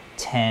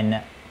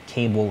 10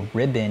 cable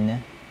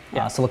ribbon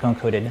silicone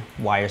coated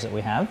wires that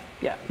we have.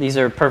 Yeah, these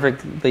are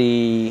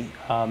perfectly,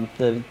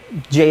 the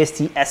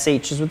JST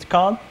SH is what it's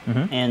called.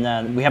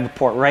 And we have a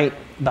port right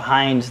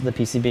behind the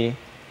PCB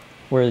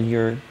where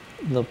your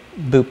the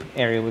boop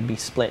area would be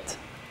split.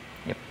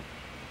 Yep.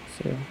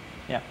 So,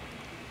 yeah.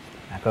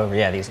 Back over,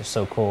 yeah, these are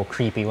so cool,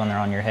 creepy when they're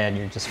on your head.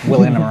 You're just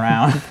wheeling them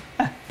around.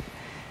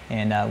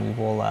 And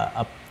we will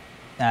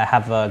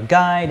have a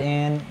guide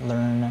and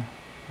learn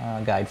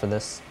guide for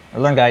this.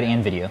 Or learn guide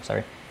and video,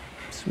 sorry.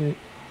 Sweet.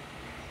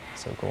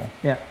 So cool.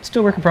 Yeah,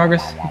 still work in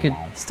progress. You could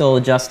still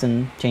adjust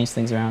and change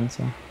things around,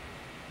 so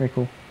very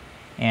cool.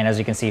 And as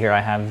you can see here, I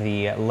have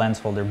the lens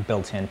holder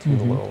built into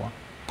the little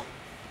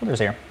holders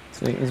here.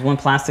 So is one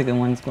plastic and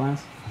one's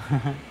glass?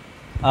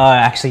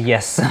 Actually,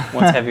 yes.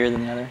 One's heavier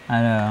than the other.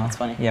 I know. That's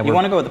funny. Yeah, you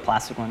want to go with the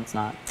plastic one, it's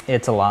not.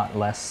 It's a lot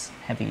less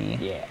heavy.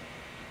 Yeah.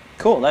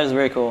 Cool, that is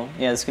very cool.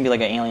 Yeah, this can be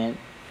like an alien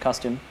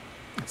costume.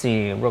 Let's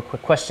see, real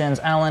quick questions.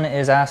 Alan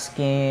is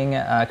asking,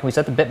 can we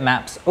set the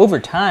bitmaps over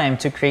time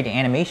to create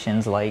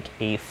animations like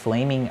a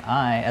flaming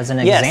eye as an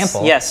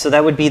example? Yes, so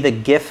that would be the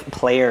GIF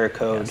player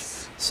code.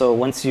 Yes. So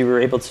once you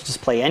were able to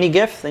just play any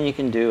GIF, then you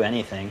can do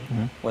anything,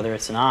 whether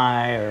it's an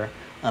eye or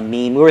a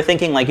meme. We were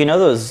thinking, like, you know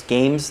those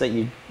games that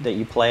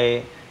you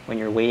play when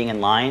you're waiting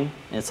in line,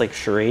 and it's like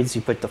charades,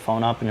 you put the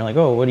phone up and you're like,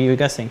 oh, what are you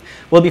guessing?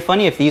 Well, it'd be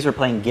funny if these were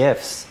playing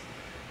GIFs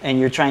and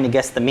you're trying to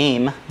guess the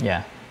meme.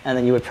 Yeah. And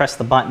then you would press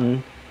the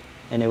button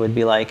and it would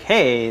be like,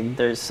 hey,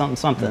 there's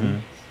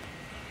something.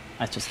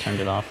 I just turned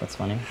it off, that's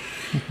funny.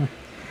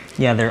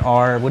 Yeah, there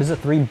are,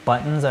 3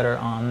 buttons that are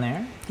on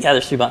there? Yeah,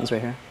 there's 3 buttons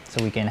right here.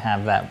 So we can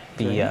have that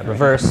be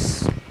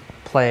reverse,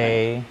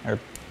 play, or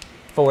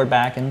forward,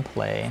 back, and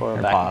play, forward,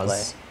 or back,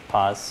 pause. And play.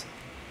 Pause.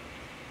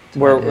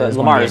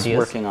 Lamar is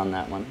working on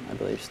that one, I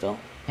believe, still.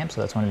 Yep,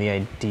 so that's one of the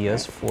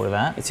ideas for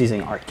that. It's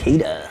using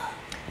Arcada.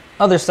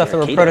 Other stuff that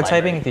we're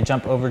prototyping, if you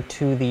jump over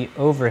to the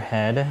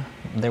overhead,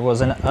 there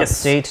was an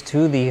update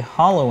to the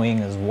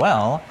HalloWing as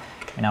well.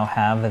 We now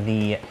have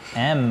the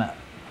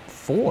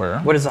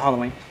M4. What is the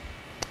HalloWing?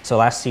 So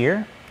last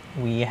year,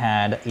 we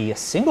had a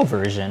single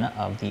version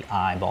of the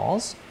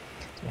eyeballs.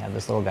 So we have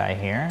this little guy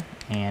here,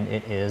 and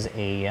it is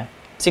a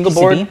single PCB.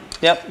 Board.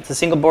 Yep, it's a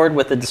single board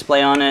with a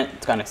display on it.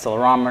 It's got an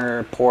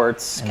accelerometer,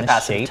 ports, and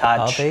capacitive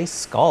touch. Of a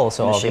skull.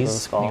 So all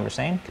these, skull. you were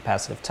saying,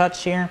 capacitive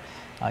touch here.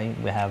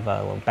 We have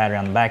a little battery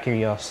on the back here.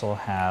 You also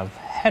have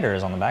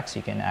headers on the back, so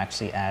you can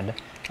actually add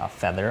a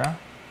feather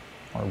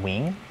or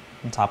wing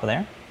on top of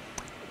there.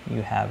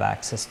 You have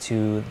access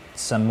to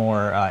some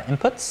more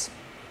inputs.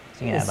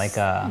 So you can add like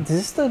a...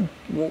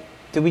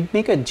 Did we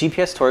make a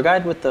GPS tour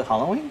guide with the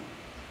HalloWing?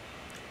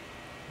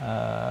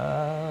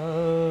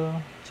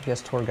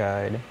 GPS tour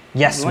guide.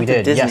 Yes, we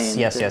did.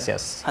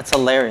 Yes. That's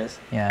hilarious.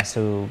 Yeah,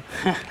 so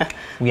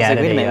we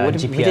added a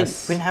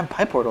GPS. We didn't have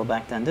PyPortal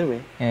back then, did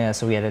we? Yeah,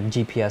 so we added a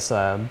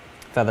GPS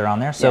feather on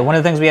there. So one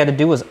of the things we had to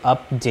do was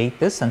update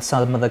this, and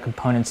some of the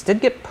components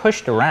did get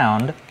pushed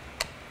around.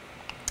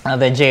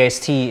 The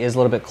JST is a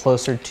little bit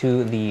closer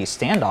to the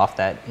standoff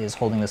that is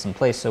holding this in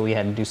place, so we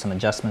had to do some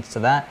adjustments to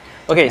that.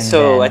 Okay,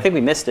 so I think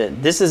we missed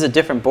it. This is a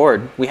different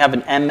board. We have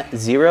an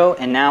M0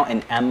 and now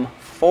an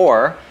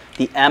M4.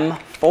 The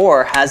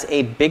M4 has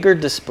a bigger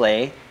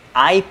display,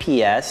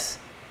 IPS,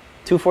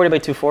 240 by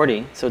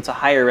 240, so it's a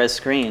higher res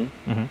screen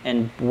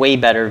and way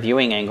better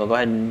viewing angle. Go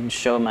ahead and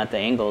show them at the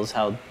angles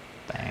how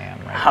Bam,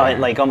 right how there. it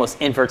like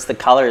almost inverts the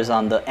colors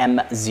on the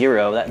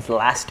M0. That's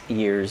last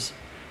year's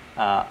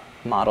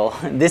model.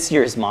 This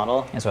year's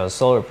model. And so a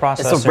solar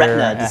processor. It's a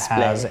Retina it display.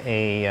 has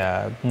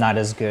a not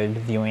as good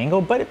viewing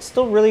angle, but it's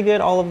still really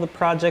good. All of the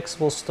projects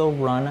will still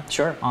run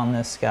Sure. on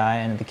this guy,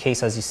 and the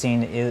case, as you've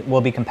seen, it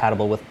will be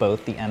compatible with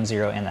both the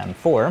M0 and the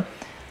M4.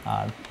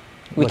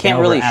 We Looking can't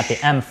over really at the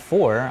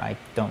M4. I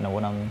don't know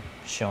what I'm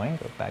showing.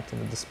 Go back to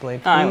the display,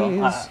 please. I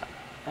will.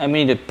 I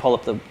need to pull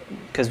up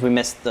because we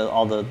missed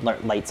all the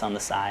lights on the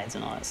sides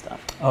and all that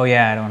stuff. Oh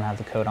yeah, I don't have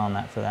the code on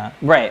that for that.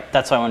 Right,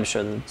 that's why I wanted to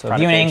show the So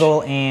product viewing page.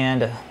 angle,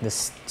 and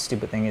this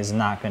stupid thing is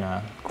not going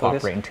to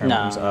cooperate in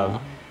terms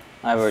of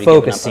I've already given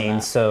up on focusing,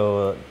 that.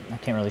 so I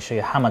can't really show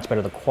you how much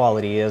better the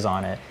quality is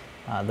on it.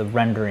 The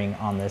rendering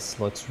on this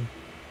looks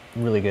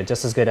really good,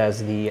 just as good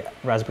as the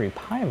Raspberry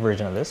Pi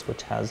version of this,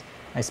 which has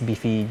nice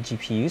beefy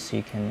GPU, so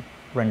you can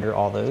render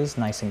all those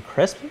nice and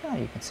crisp. Yeah,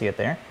 you can see it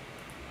there.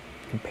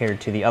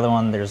 Compared to the other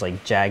one, there's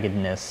like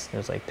jaggedness,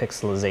 there's like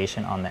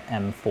pixelization on the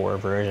M4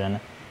 version.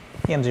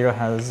 The M0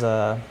 has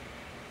the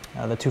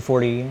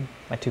 240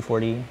 by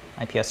 240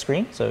 IPS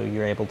screen, so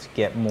you're able to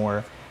get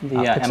more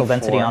pixel M4,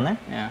 density on there.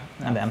 Yeah.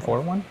 And the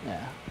M4 one.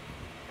 Yeah.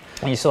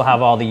 And you still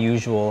have all the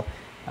usual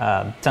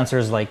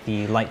sensors, like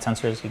the light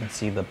sensors. You can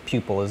see the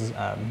pupil is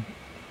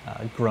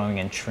growing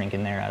and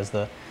shrinking there as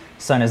the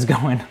sun is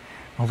going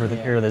over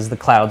the, or as the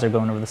clouds are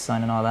going over the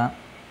sun and all that.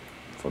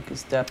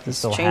 Focus depth is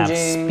Still changing.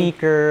 have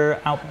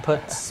speaker,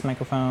 outputs,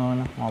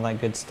 microphone, all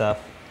that good stuff.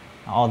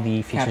 All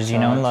the features you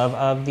know and love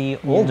of the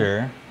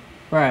older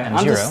Right. M0.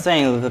 I'm just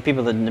saying the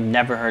people that have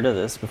never heard of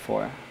this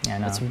before. Yeah, I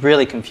know. It's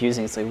really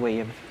confusing. It's like, wait,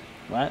 you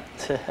have,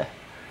 what?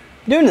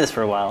 Doing this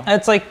for a while.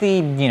 It's like the,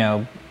 you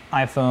know,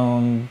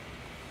 iPhone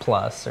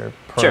Plus or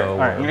Pro. Sure. All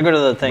right, I'm gonna go to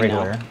the thing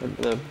regular. now,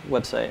 the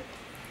website.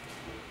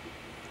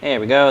 There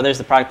we go. There's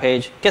the product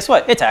page. Guess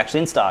what? It's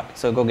actually in stock.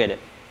 So go get it.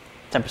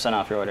 10%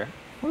 off your order.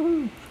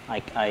 Woohoo!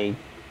 I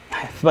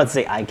was about to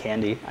say eye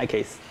candy, eye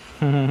case.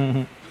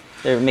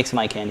 There, make some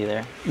eye candy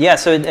there. Yeah,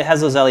 so it has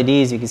those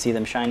LEDs. You can see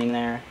them shining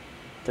there.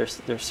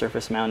 They're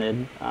surface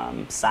mounted,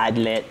 side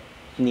lit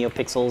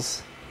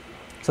NeoPixels.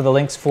 So the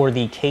links for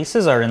the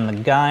cases are in the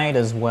guide,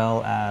 as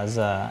well as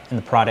in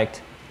the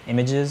product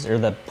images or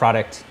the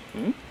product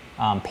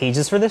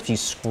pages for this. If you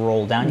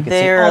scroll down, you can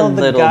see all of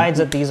the guides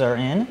that these are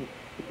in.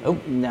 Oh,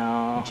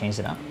 no. Changed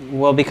it up.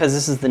 Well, because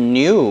this is the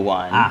new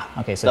one. Ah,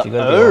 okay. So the if you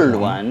go to the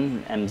old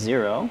one,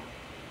 M0,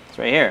 it's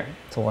right here.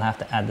 So we'll have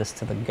to add this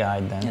to the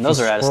guide then. And those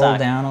are out of stock. Scroll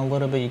down a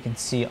little bit, you can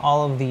see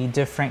all of the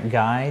different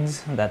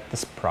guides that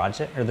this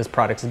project or this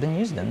product has been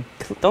used in.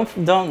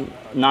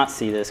 Don't not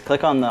see this.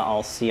 Click on the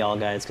I'll see all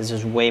guides because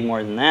there's way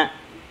more than that,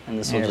 and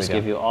this will There we just go.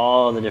 give you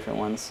all the different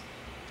ones.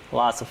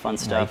 Lots of fun Now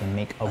you stuff. can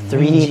make a 3D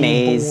Ouija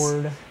maze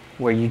board.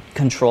 where you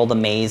control the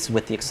maze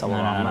with the No,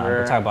 accelerometer.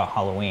 We're talking about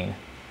HalloWing.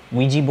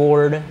 Ouija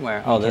board. Where?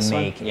 You Oh, can this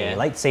one? make Yeah. a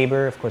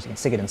lightsaber. Of course, you can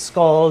stick it in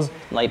skulls.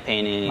 Light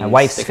painting. My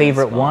wife's stick it in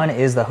favorite skull. one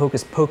is the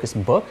Hocus Pocus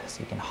book, so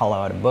you can hollow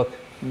out a book.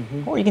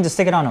 Or you can just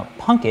stick it on a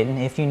pumpkin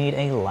if you need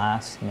a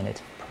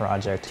last-minute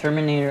project.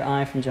 Terminator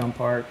Eye from Jump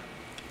Park.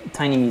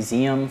 Tiny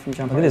Museum from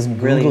Jump Look Park. at this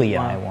Really googly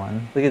wow. eye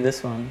one. Look at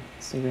this one.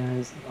 See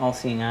guys,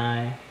 all-seeing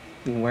eye.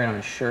 You can wear it on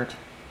a shirt.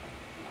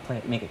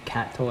 Make a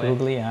cat toy.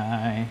 Googly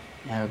eye.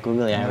 Yeah,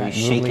 googly eye, where you Alright,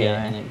 shake googly it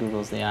eye. and it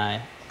googles the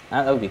eye.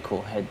 That would be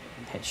cool.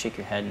 Shake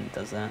your head and it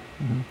does that.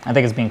 I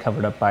think it's being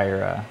covered up by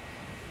your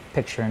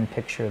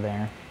picture-in-picture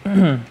there.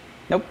 Nope.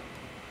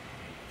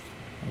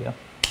 There you go.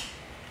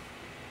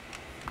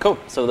 Cool.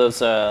 So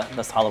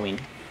that's Halloween.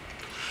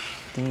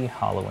 The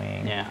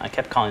HalloWing. Yeah, I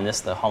kept calling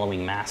this the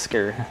Halloween mask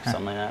or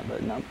something like that,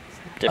 but no. Other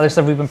Different.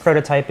 stuff we've been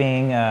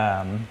prototyping.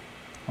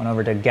 Went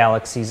over to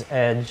Galaxy's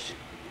Edge.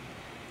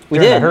 We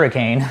during did. the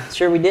hurricane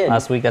Sure, we did.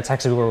 last week. That's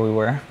actually where we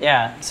were.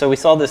 Yeah. So we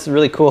saw this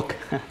really cool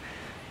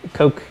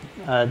Coke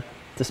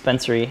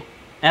dispensary.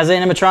 It has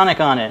an animatronic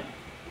on it.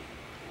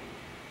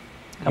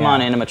 Come on,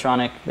 Yeah.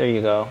 animatronic. There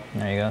you go.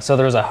 There you go. So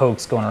there was a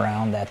hoax going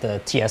around that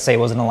the TSA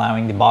wasn't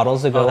allowing the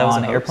bottles to go that was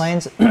on a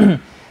hoax. airplanes.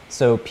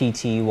 So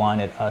PT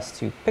wanted us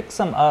to pick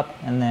some up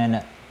and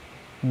then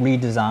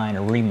redesign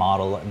or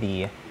remodel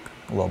the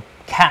little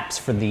caps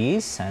for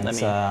these, since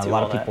do a lot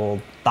all of that.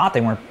 people thought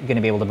they weren't going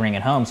to be able to bring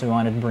it home. So we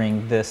wanted to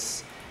bring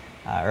this,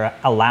 or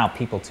allow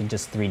people to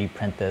just 3D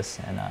print this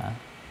and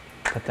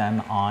put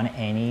them on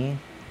any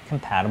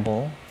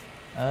compatible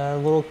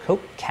little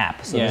Coke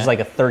cap. So Yeah. there's like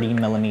a 30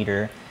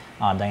 millimeter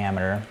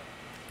diameter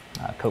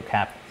Coke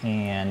cap,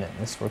 and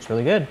this works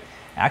really good.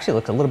 It actually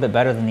looks a little bit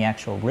better than the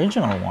actual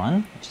original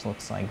one, which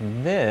looks like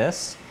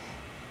this.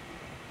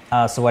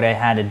 So what I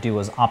had to do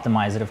was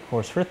optimize it, of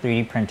course, for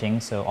 3D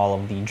printing. So all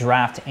of the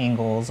draft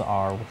angles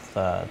are with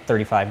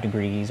 35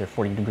 degrees or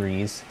 40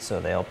 degrees, so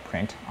they'll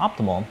print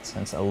optimal.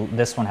 Since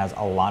this one has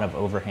a lot of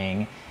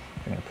overhang,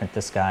 we're gonna print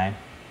this guy,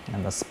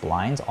 and the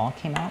splines all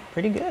came out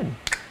pretty good.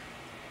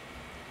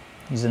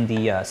 Using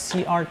the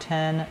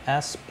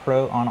CR10S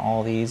Pro on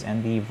all these,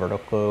 and the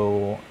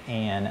Vertical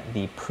and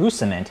the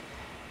Prusament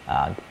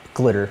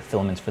glitter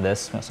filaments for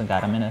this. We also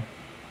got them in a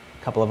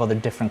couple of other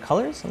different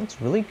colors. It looks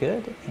really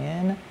good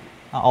in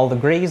all the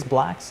grays,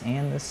 blacks,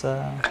 and this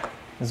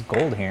this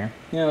gold here.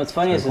 You know, what's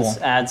funny is cool.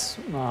 it adds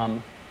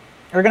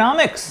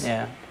ergonomics.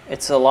 Yeah,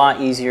 it's a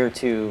lot easier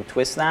to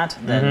twist that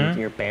than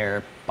your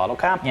bare bottle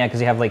cap. Yeah,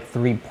 because you have like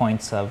 3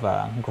 points of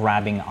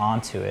grabbing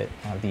onto it.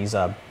 You have these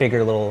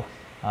bigger little,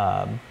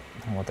 I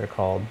don't know what they're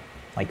called,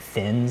 like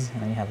fins,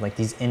 and then you have like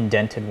these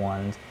indented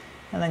ones,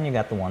 and then you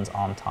got the ones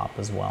on top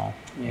as well.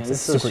 Yeah,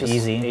 it's super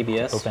easy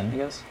ABS, to open. I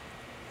guess.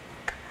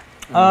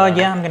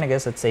 Yeah, I'm gonna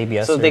guess it's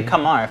ABS. So they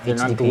come off. They're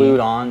not HDP. glued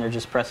on. They're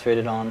just press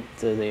fitted on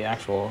to the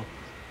actual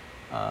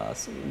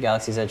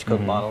Galaxy's Edge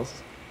Coke bottles.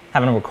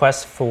 Having a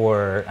request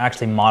for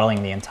actually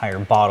modeling the entire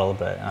bottle,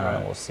 but I don't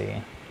know. We'll see.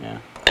 Yeah,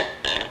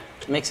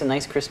 it makes a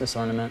nice Christmas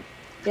ornament.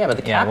 Yeah, but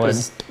the cap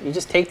is. You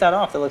just take that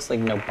off. That looks like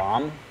no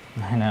bomb.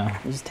 I know.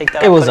 You just take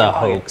that. It off, was put a in your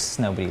pocket. hoax.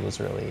 Nobody was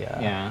really.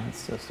 Yeah, it's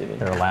so stupid.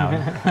 They're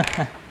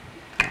allowed.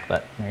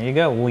 But there you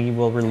go. We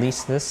will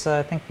release this,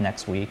 I think,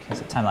 next week. Is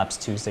it Timelapse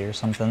Tuesday or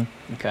something?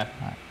 Okay.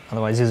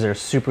 Otherwise, these are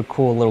super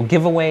cool little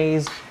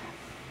giveaways.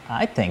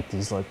 I think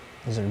these are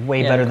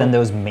way better than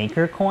those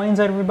maker coins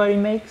that everybody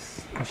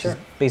makes. Which is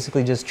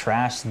basically just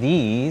trash.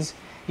 These,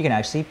 you can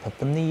actually put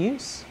them to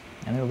use.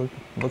 And they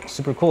look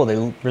super cool.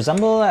 They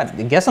resemble, I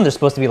guess they're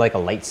supposed to be like a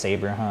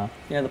lightsaber, huh?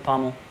 Yeah, the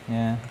pommel.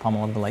 Yeah, the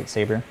pommel of the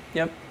lightsaber.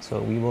 Yep.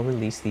 So we will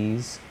release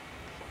these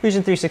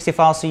Fusion 360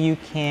 files so you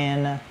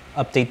can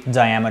update the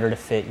diameter to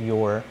fit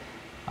your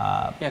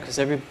because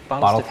every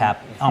bottle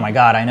cap. Oh my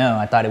god, I know.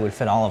 I thought it would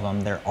fit all of them.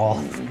 They're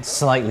all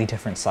slightly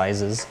different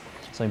sizes.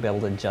 So you'll be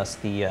able to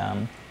adjust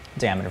the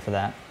diameter for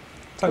that.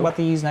 Talk about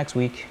these next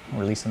week.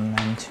 Releasing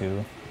them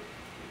too.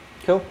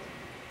 Cool.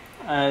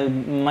 I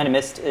might have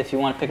missed, if you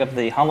want to pick up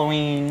the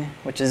HalloWing,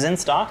 which is in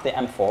stock, the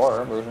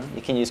M4 version,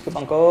 you can use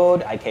coupon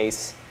code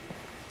iCase.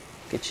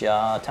 Get you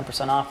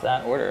 10% off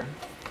that order.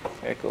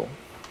 Very cool.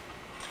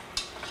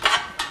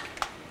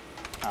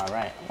 All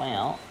right,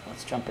 well,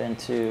 let's jump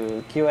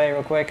into QA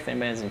real quick if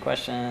anybody has any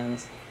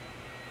questions.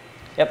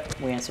 Yep,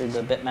 we answered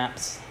the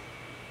bitmaps.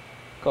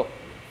 Cool.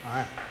 All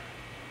right.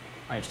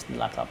 All right, just the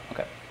laptop.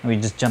 Okay. Are we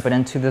just jumping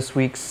into this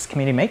week's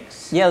community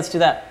makes? Yeah, let's do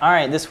that. All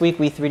right, this week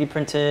we 3D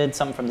printed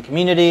something from the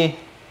community.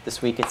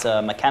 This week it's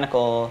a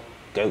mechanical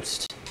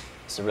ghost.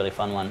 It's a really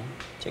fun one.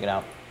 Check it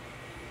out.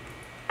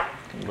 You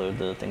can load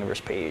the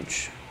Thingiverse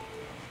page.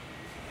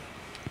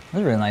 This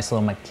is a really nice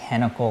little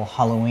mechanical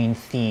Halloween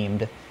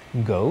themed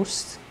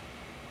ghost.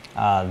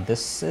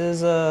 This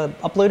is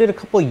uploaded a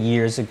couple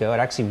years ago. It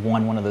actually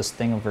won one of those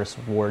Thingiverse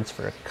awards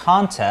for a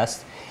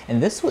contest.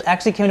 And this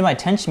actually came to my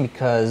attention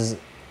because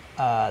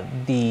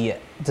the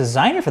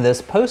designer for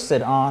this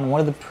posted on one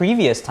of the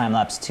previous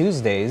Timelapse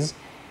Tuesdays,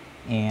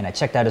 and I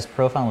checked out his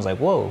profile and was like,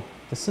 whoa,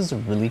 this is a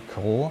really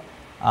cool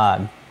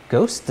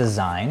ghost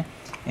design.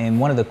 And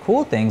one of the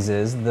cool things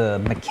is the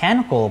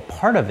mechanical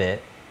part of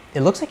it,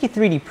 it looks like he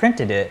 3D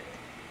printed it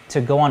to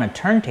go on a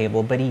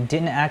turntable, but he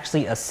didn't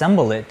actually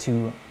assemble it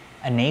to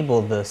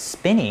enable the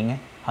spinning,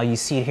 how you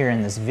see it here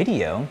in this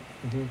video.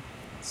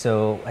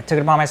 So I took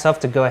it upon myself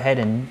to go ahead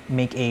and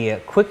make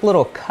a quick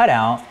little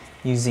cutout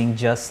using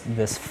just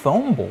this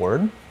foam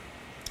board,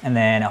 and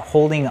then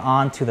holding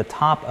on to the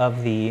top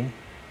of the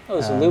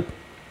there's a loop.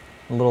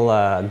 Little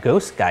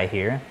ghost guy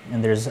here.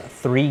 And there's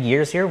 3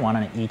 gears here, one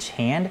on each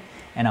hand,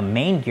 and a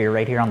main gear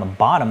right here on the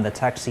bottom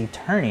that's actually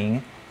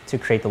turning to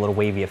create the little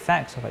wavy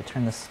effect. So if I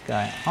turn this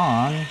guy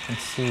on, you can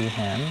see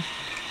him.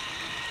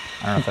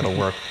 I don't know if it'll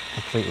work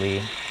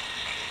completely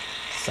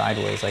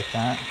sideways like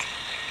that.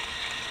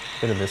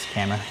 Go to this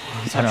camera,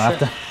 so I don't have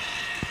to,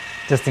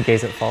 just in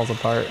case it falls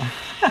apart.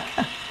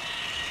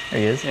 There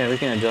he is. Yeah, we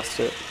can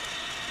adjust it.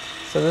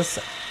 So this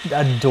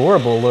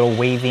adorable little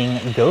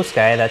waving ghost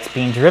guy that's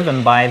being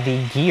driven by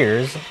the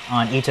gears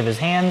on each of his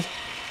hands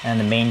and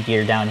the main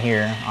gear down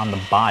here on the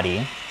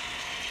body.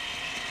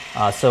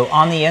 So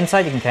on the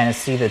inside, you can kind of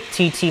see the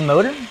TT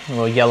motor, a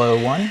little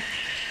yellow one,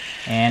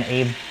 and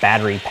a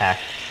battery pack.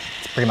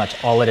 It's pretty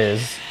much all it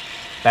is.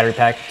 Battery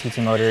pack, TT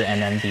motor,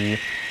 and then the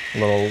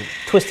little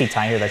twisty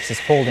tie here that's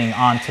just holding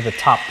on to the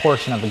top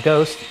portion of the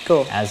ghost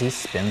as he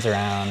spins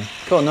around.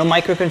 Cool, no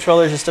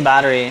microcontroller, just a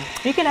battery.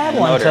 You can add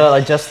one to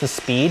adjust the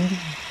speed,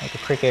 like a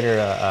Cricut or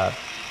a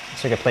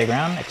Circuit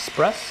Playground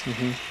Express.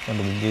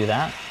 Able to do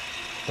that.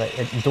 But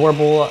it's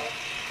adorable,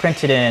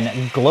 printed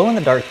in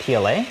glow-in-the-dark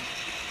PLA,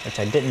 which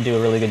I didn't do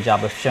a really good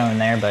job of showing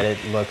there, but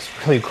it looks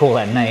really cool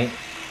at night.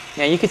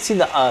 Yeah, you can see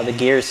the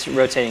gears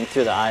rotating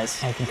through the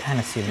eyes. I can kind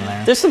of see them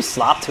there. There's some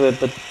slop to it,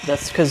 but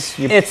that's because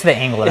you... It's the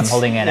angle that I'm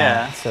holding it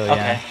at. So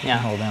yeah,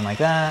 hold it in like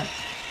that.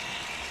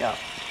 Yeah.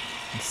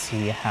 Let's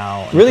see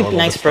how... Really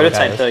nice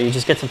prototype, though. You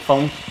just get some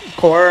foam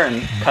core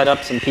and cut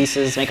up some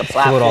pieces, make a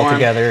platform. Glue it all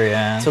together,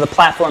 yeah. So the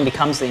platform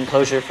becomes the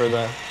enclosure for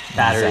the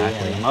battery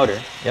and the motor.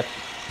 Yep.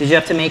 Did you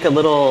have to make a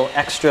little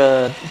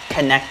extra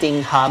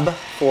connecting hub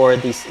for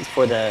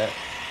the...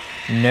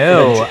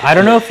 No, I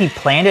don't know if he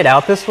planned it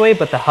out this way,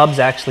 but the hubs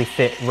actually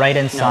fit right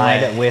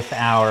inside with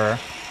our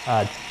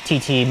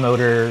TT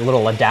motor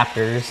little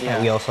adapters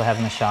that we also have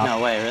in the shop.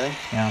 No way, really?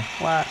 Yeah.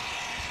 What?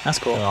 That's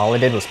cool. So all I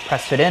did was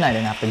press it in. I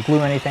didn't have to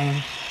glue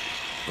anything,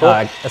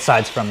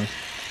 aside from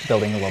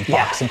building a little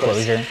box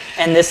enclosure.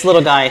 And this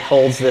little guy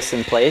holds this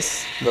in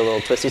place, the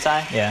little twisty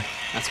tie. Yeah.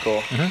 That's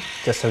cool.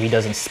 Just so he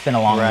doesn't spin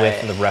along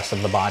with the rest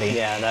of the body.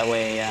 Yeah, that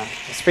way,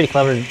 it's pretty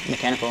clever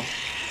mechanical.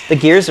 The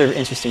gears are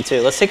interesting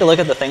too. Let's take a look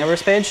at the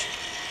Thingiverse page.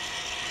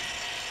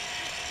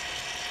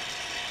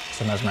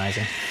 So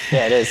mesmerizing.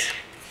 Yeah, it is.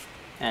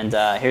 And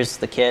here's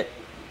the kit,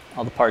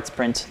 all the parts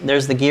print.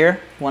 There's the gear,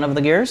 one of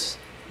the gears.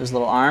 There's a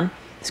little arm.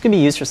 This could be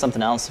used for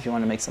something else if you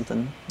want to make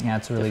something. Yeah,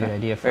 it's a really good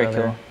idea for Very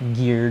other cool.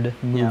 geared,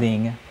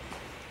 moving.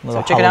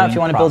 So check it out if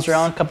you want to build your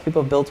own. A couple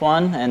people built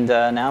one, and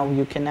now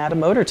you can add a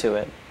motor to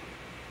it.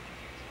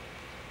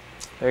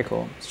 Very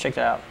cool. Let's check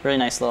that out. Really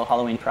nice little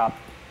Halloween prop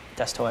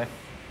desk toy.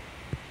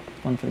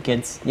 One for the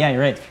kids. Yeah, you're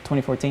right.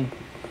 2014.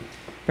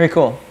 Very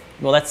cool.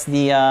 Well, that's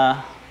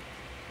the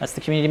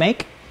community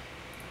make.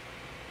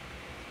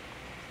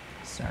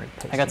 Sorry,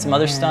 I got some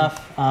other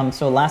stuff.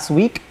 So last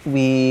week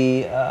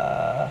we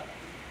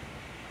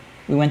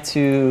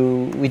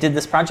did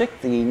this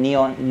project, the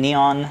neon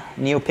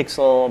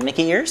NeoPixel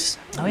Mickey ears.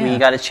 Oh, yeah. We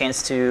got a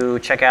chance to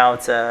check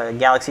out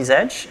Galaxy's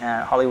Edge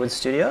at Hollywood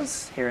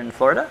Studios here in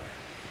Florida.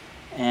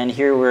 And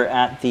here we're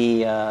at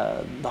the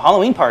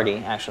Halloween party,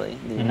 actually,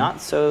 the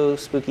not so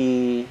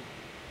spooky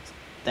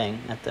thing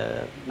at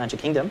the Magic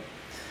Kingdom.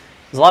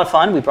 It was a lot of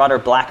fun. We brought our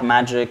Black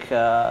Magic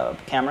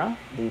camera,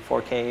 the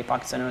 4K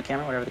pocket cinema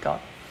camera, whatever they call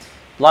it.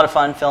 A lot of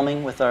fun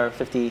filming with our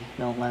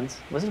 50mm lens.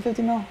 Was it a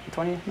 50mm?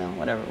 20mm?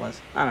 Whatever it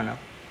was. I don't know.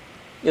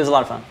 It was a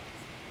lot of fun.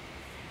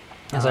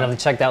 So I definitely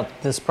checked out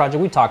this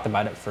project. We talked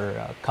about it for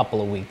a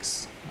couple of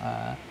weeks.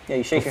 Yeah,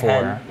 you shake your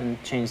head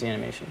and change the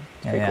animation.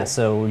 Yeah, cool.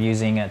 So we're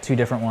using two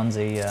different ones,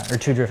 or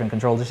two different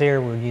controllers here.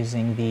 We're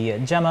using the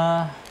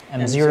Gemma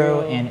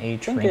M0 and a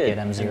Trinket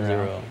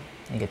M0.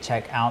 You can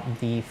check out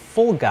the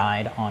full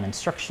guide on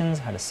instructions,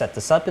 how to set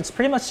this up. It's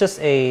pretty much just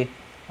a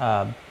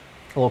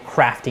little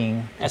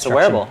crafting. It's a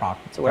wearable.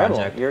 It's a wearable.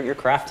 Project. You're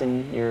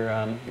crafting,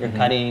 you're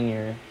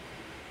cutting,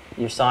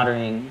 you're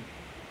soldering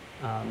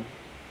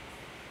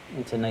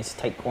into nice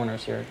tight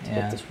corners here to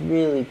get this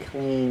really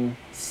clean,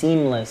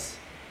 seamless.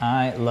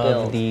 I love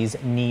build. These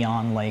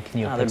neon-like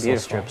NeoPixel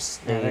strips.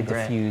 They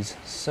diffuse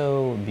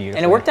so beautifully.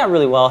 And it worked out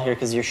really well here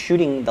because you're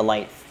shooting the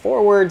light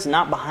forwards,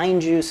 not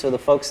behind you, so the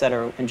folks that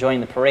are enjoying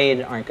the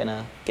parade aren't going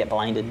to get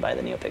blinded by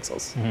the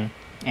NeoPixels. And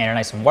they're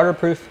nice and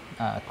waterproof.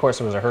 Of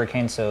course, it was a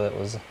hurricane, so it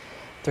was.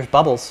 There's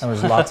bubbles. There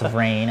was lots of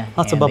rain.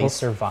 Lots of bubbles.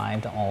 They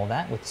survived all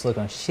that with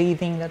silicone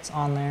sheathing that's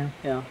on there.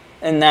 Yeah.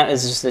 And that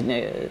is just,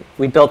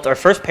 we built, our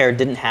first pair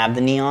didn't have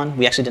the neon.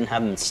 We actually didn't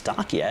have them in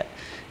stock yet.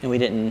 And we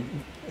didn't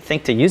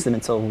think to use them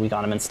until we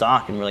got them in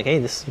stock. And we're like, hey,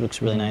 this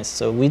looks really nice.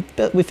 So we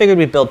figured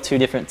we'd build two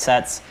different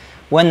sets.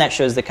 One that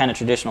shows the kind of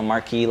traditional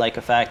marquee-like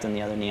effect and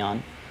the other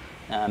neon.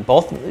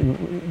 Both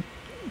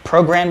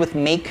programmed with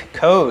Make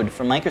code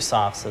from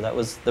Microsoft. So that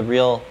was the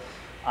real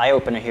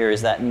eye-opener here,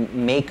 is that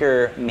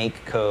Maker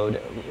Make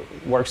code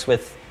works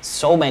with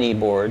so many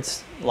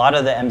boards. A lot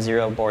of the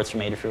M0 boards from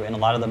Adafruit and a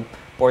lot of the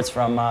boards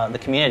from the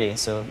community.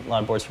 So a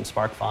lot of boards from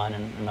SparkFun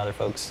and other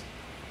folks.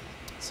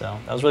 So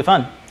that was really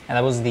fun. And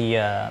that was the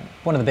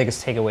one of the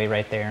biggest takeaway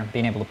right there,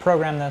 being able to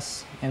program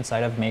this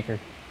inside of Maker,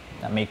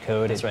 Make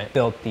code. That's right. It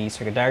built the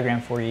circuit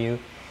diagram for you.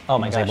 Oh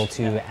my gosh. Was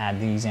able to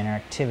add these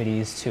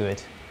interactivities to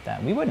it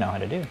that we wouldn't know how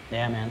to do.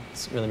 Yeah, man,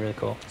 it's really, really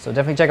cool. So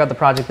definitely check out the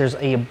project. There's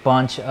a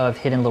bunch of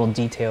hidden little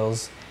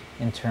details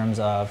in terms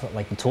of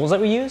like the tools that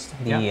we used.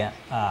 The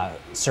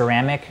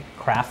ceramic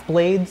craft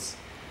blades.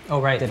 Oh,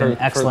 right. Did an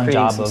excellent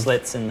job of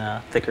slits in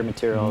the thicker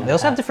material. They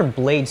also have different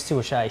blades too,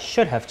 which I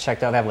should have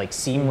checked out. They have like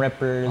seam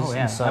rippers. Oh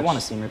yeah, and such. I want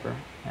a seam ripper.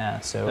 Yeah,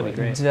 so that'd be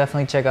great.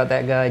 Definitely check out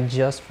that guide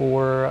just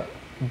for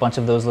a bunch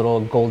of those little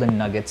golden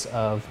nuggets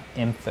of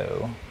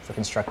info for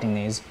constructing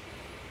these.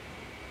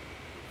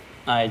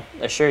 I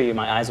assure you,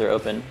 my eyes are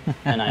open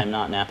and I am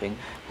not napping.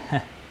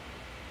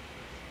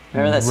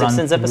 Remember that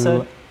Simpsons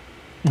episode?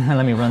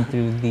 Let me run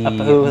through the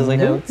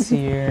notes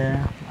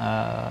here.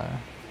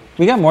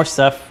 We got more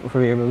stuff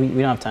for here, but we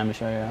don't have time to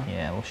show you.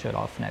 Yeah, we'll show it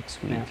off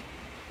next week. Yeah.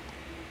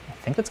 I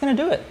think that's going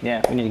to do it.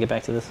 Yeah, we need to get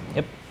back to this.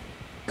 Yep.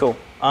 Cool.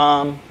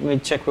 Let me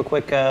check real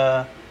quick.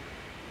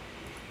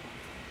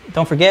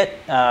 Don't forget,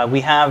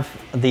 we have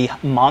the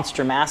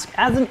monster mask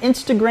as an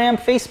Instagram,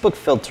 Facebook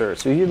filter.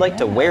 So if you'd like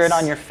to wear it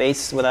on your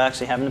face without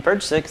actually having to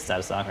purchase it, because it's out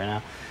of stock right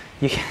now,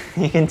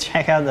 you can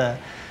check out the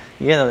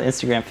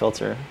Instagram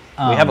filter.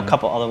 We have a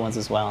couple other ones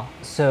as well.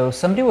 So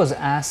somebody was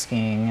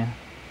asking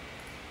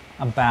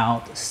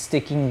about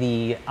sticking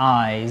the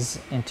eyes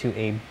into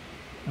a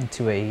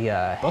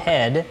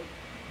head.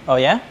 Oh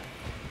yeah?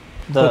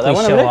 Quickly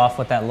show off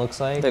what that looks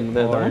like, or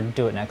one?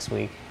 do it next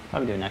week.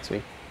 Probably do it next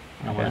week.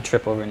 I don't want to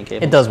trip over any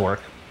cables. It does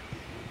work.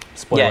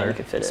 Spoiler. Yeah, you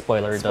can fit it.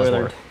 Spoiler, it does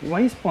work. Why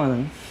are you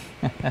spoiling?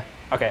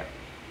 Okay.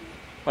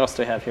 What else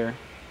do we have here?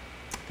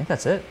 I think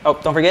that's it. Oh,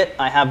 don't forget,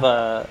 I have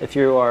if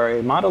you are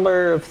a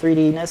modeler of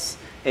 3D-ness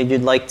and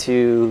you'd like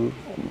to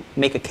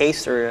make a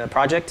case or a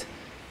project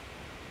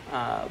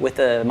with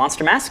a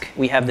monster mask,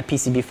 we have the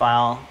PCB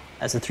file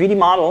as a 3D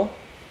model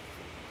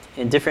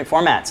in different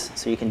formats.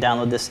 So you can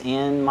download this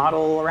and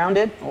model around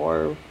it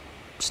or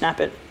snap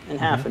it in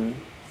half and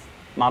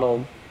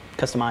model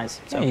customize.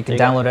 So yeah, you can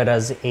download it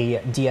as a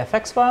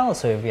DFX file.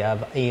 So if you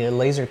have a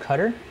laser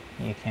cutter,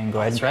 you can go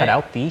ahead and cut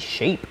out the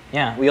shape.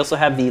 Yeah, we also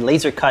have the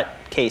laser cut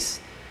case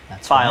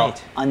file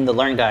on the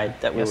Learn Guide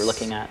that we were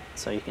looking at.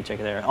 So you can check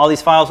it there. All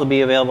these files will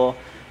be available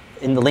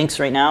in the links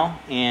right now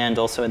and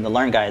also in the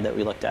Learn Guide that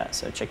we looked at.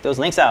 So check those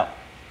links out.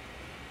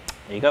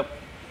 There you go.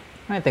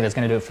 I think that's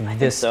going to do it for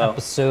this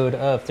episode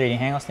of 3D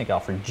Hangouts. Thank you all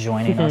for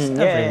joining us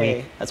every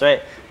week. That's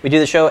right. We do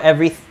the show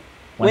every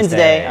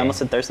Wednesday. I almost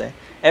said Thursday.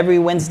 Every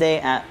Wednesday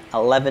at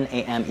 11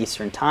 a.m.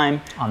 Eastern Time.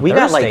 On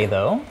Thursday,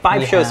 though,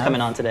 5 shows coming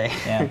on today.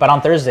 Yeah, but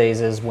on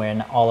Thursdays is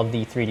when all of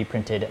the 3D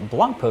printed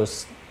blog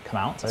posts come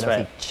out. So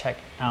definitely check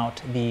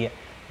out the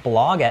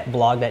blog at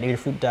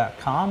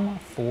blog.adafruit.com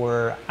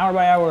for hour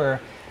by hour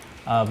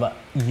of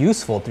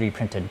useful 3D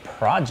printed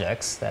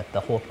projects that the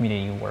whole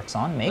community works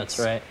on, makes.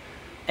 That's right.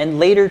 And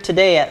later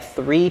today at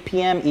 3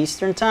 p.m.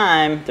 Eastern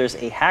Time, there's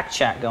a hack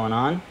chat going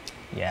on.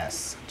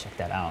 Yes, check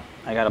that out.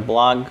 I got a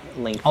blog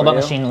link for all about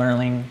machine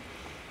learning.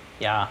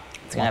 Yeah,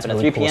 it's going to happen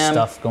really at 3 p.m.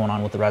 Cool stuff going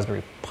on with the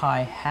Raspberry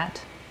Pi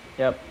hat.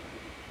 Yep.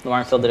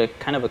 Lauren Phil did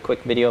a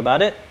quick video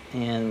about it,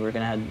 and we're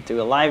going to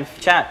do a live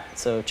chat.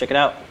 So check it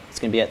out. It's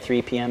going to be at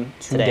 3 p.m.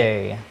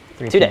 today.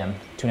 3 p.m.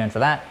 Tune in for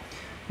that.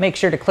 Make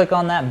sure to click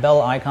on that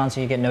bell icon so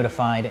you get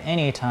notified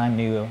anytime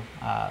new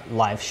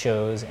live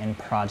shows and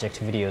project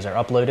videos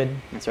are uploaded.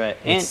 That's right.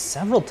 It's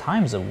several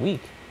times a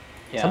week.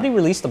 Yeah. Somebody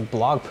released a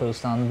blog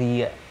post on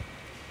the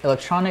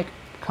electronic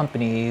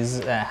companies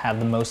that have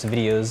the most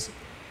videos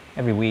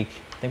every week.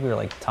 I think we were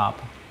like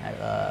top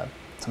at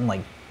something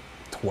like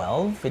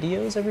 12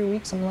 videos every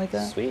week, something like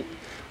that. Sweet.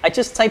 I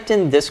just typed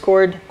in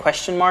Discord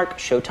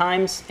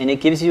 #showtimes, and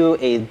it gives you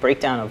a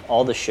breakdown of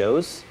all the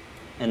shows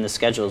and the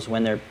schedules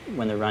when they're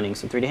running.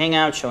 So 3D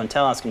Hangout, Show and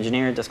Tell, Ask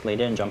Engineer, Desk Laid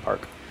In, Jump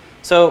Park.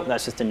 So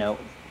that's just a note.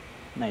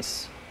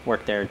 Nice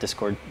work there,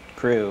 Discord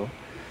crew.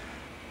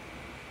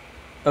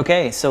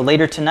 Okay, so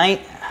later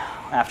tonight,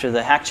 after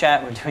the hack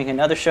chat, we're doing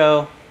another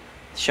show,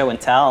 Show and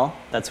Tell.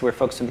 That's where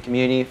folks from the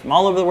community from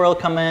all over the world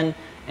come in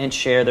and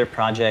share their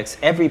projects.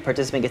 Every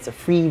participant gets a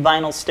free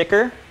vinyl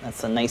sticker.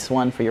 That's a nice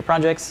one for your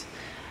projects.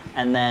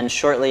 And then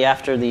shortly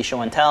after the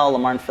Show and Tell,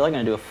 Lamar and Phil are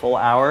going to do a full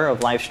hour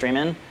of live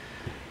streaming.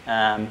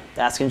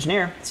 Ask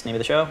Engineer, that's the name of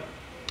the show.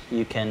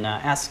 You can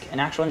ask an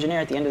actual engineer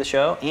at the end of the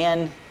show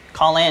and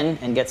call in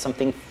and get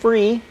something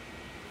free.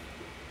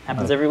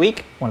 Happens every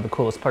week. One of the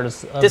coolest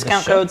parts of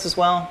discount codes as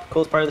well, the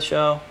coolest part of the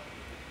show.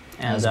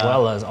 And as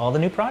well as all the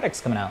new products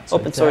coming out. So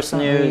open source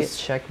news.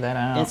 Check that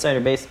out.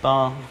 Insider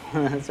baseball,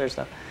 that sort of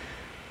stuff.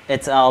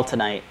 It's all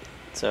tonight,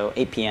 so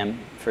 8 p.m.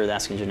 for the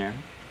Ask Engineer.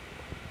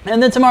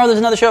 And then tomorrow there's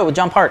another show with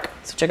John Park.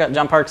 So check out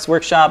John Park's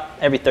workshop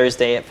every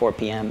Thursday at 4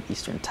 p.m.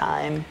 Eastern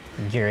Time.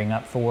 Gearing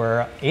up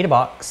for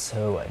AdaBox,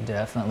 so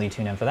definitely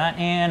tune in for that.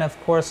 And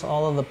of course,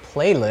 all of the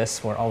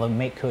playlists where all the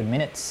MakeCode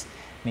Minutes,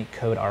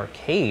 MakeCode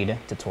Arcade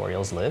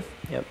tutorials live.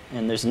 Yep,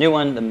 and there's a new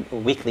one, the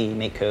weekly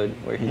MakeCode,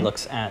 where he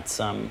looks at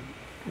some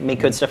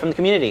MakeCode stuff from the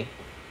community,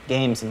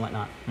 games and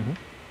whatnot.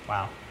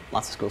 Wow,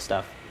 lots of cool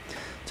stuff.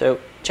 So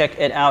check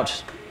it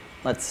out.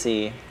 Let's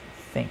see.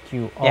 Thank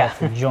you all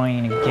for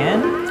joining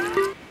again.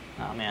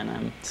 Oh man,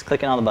 I'm just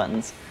clicking all the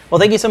buttons. Well,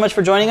 thank you so much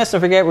for joining us.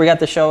 Don't forget, we got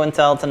the Show and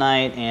Tell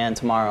tonight, and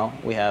tomorrow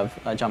we have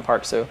John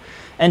Park. So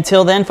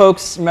until then,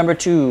 folks, remember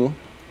to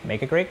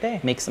make a great day.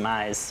 Make some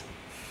eyes.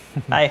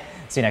 Bye.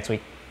 See you next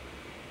week.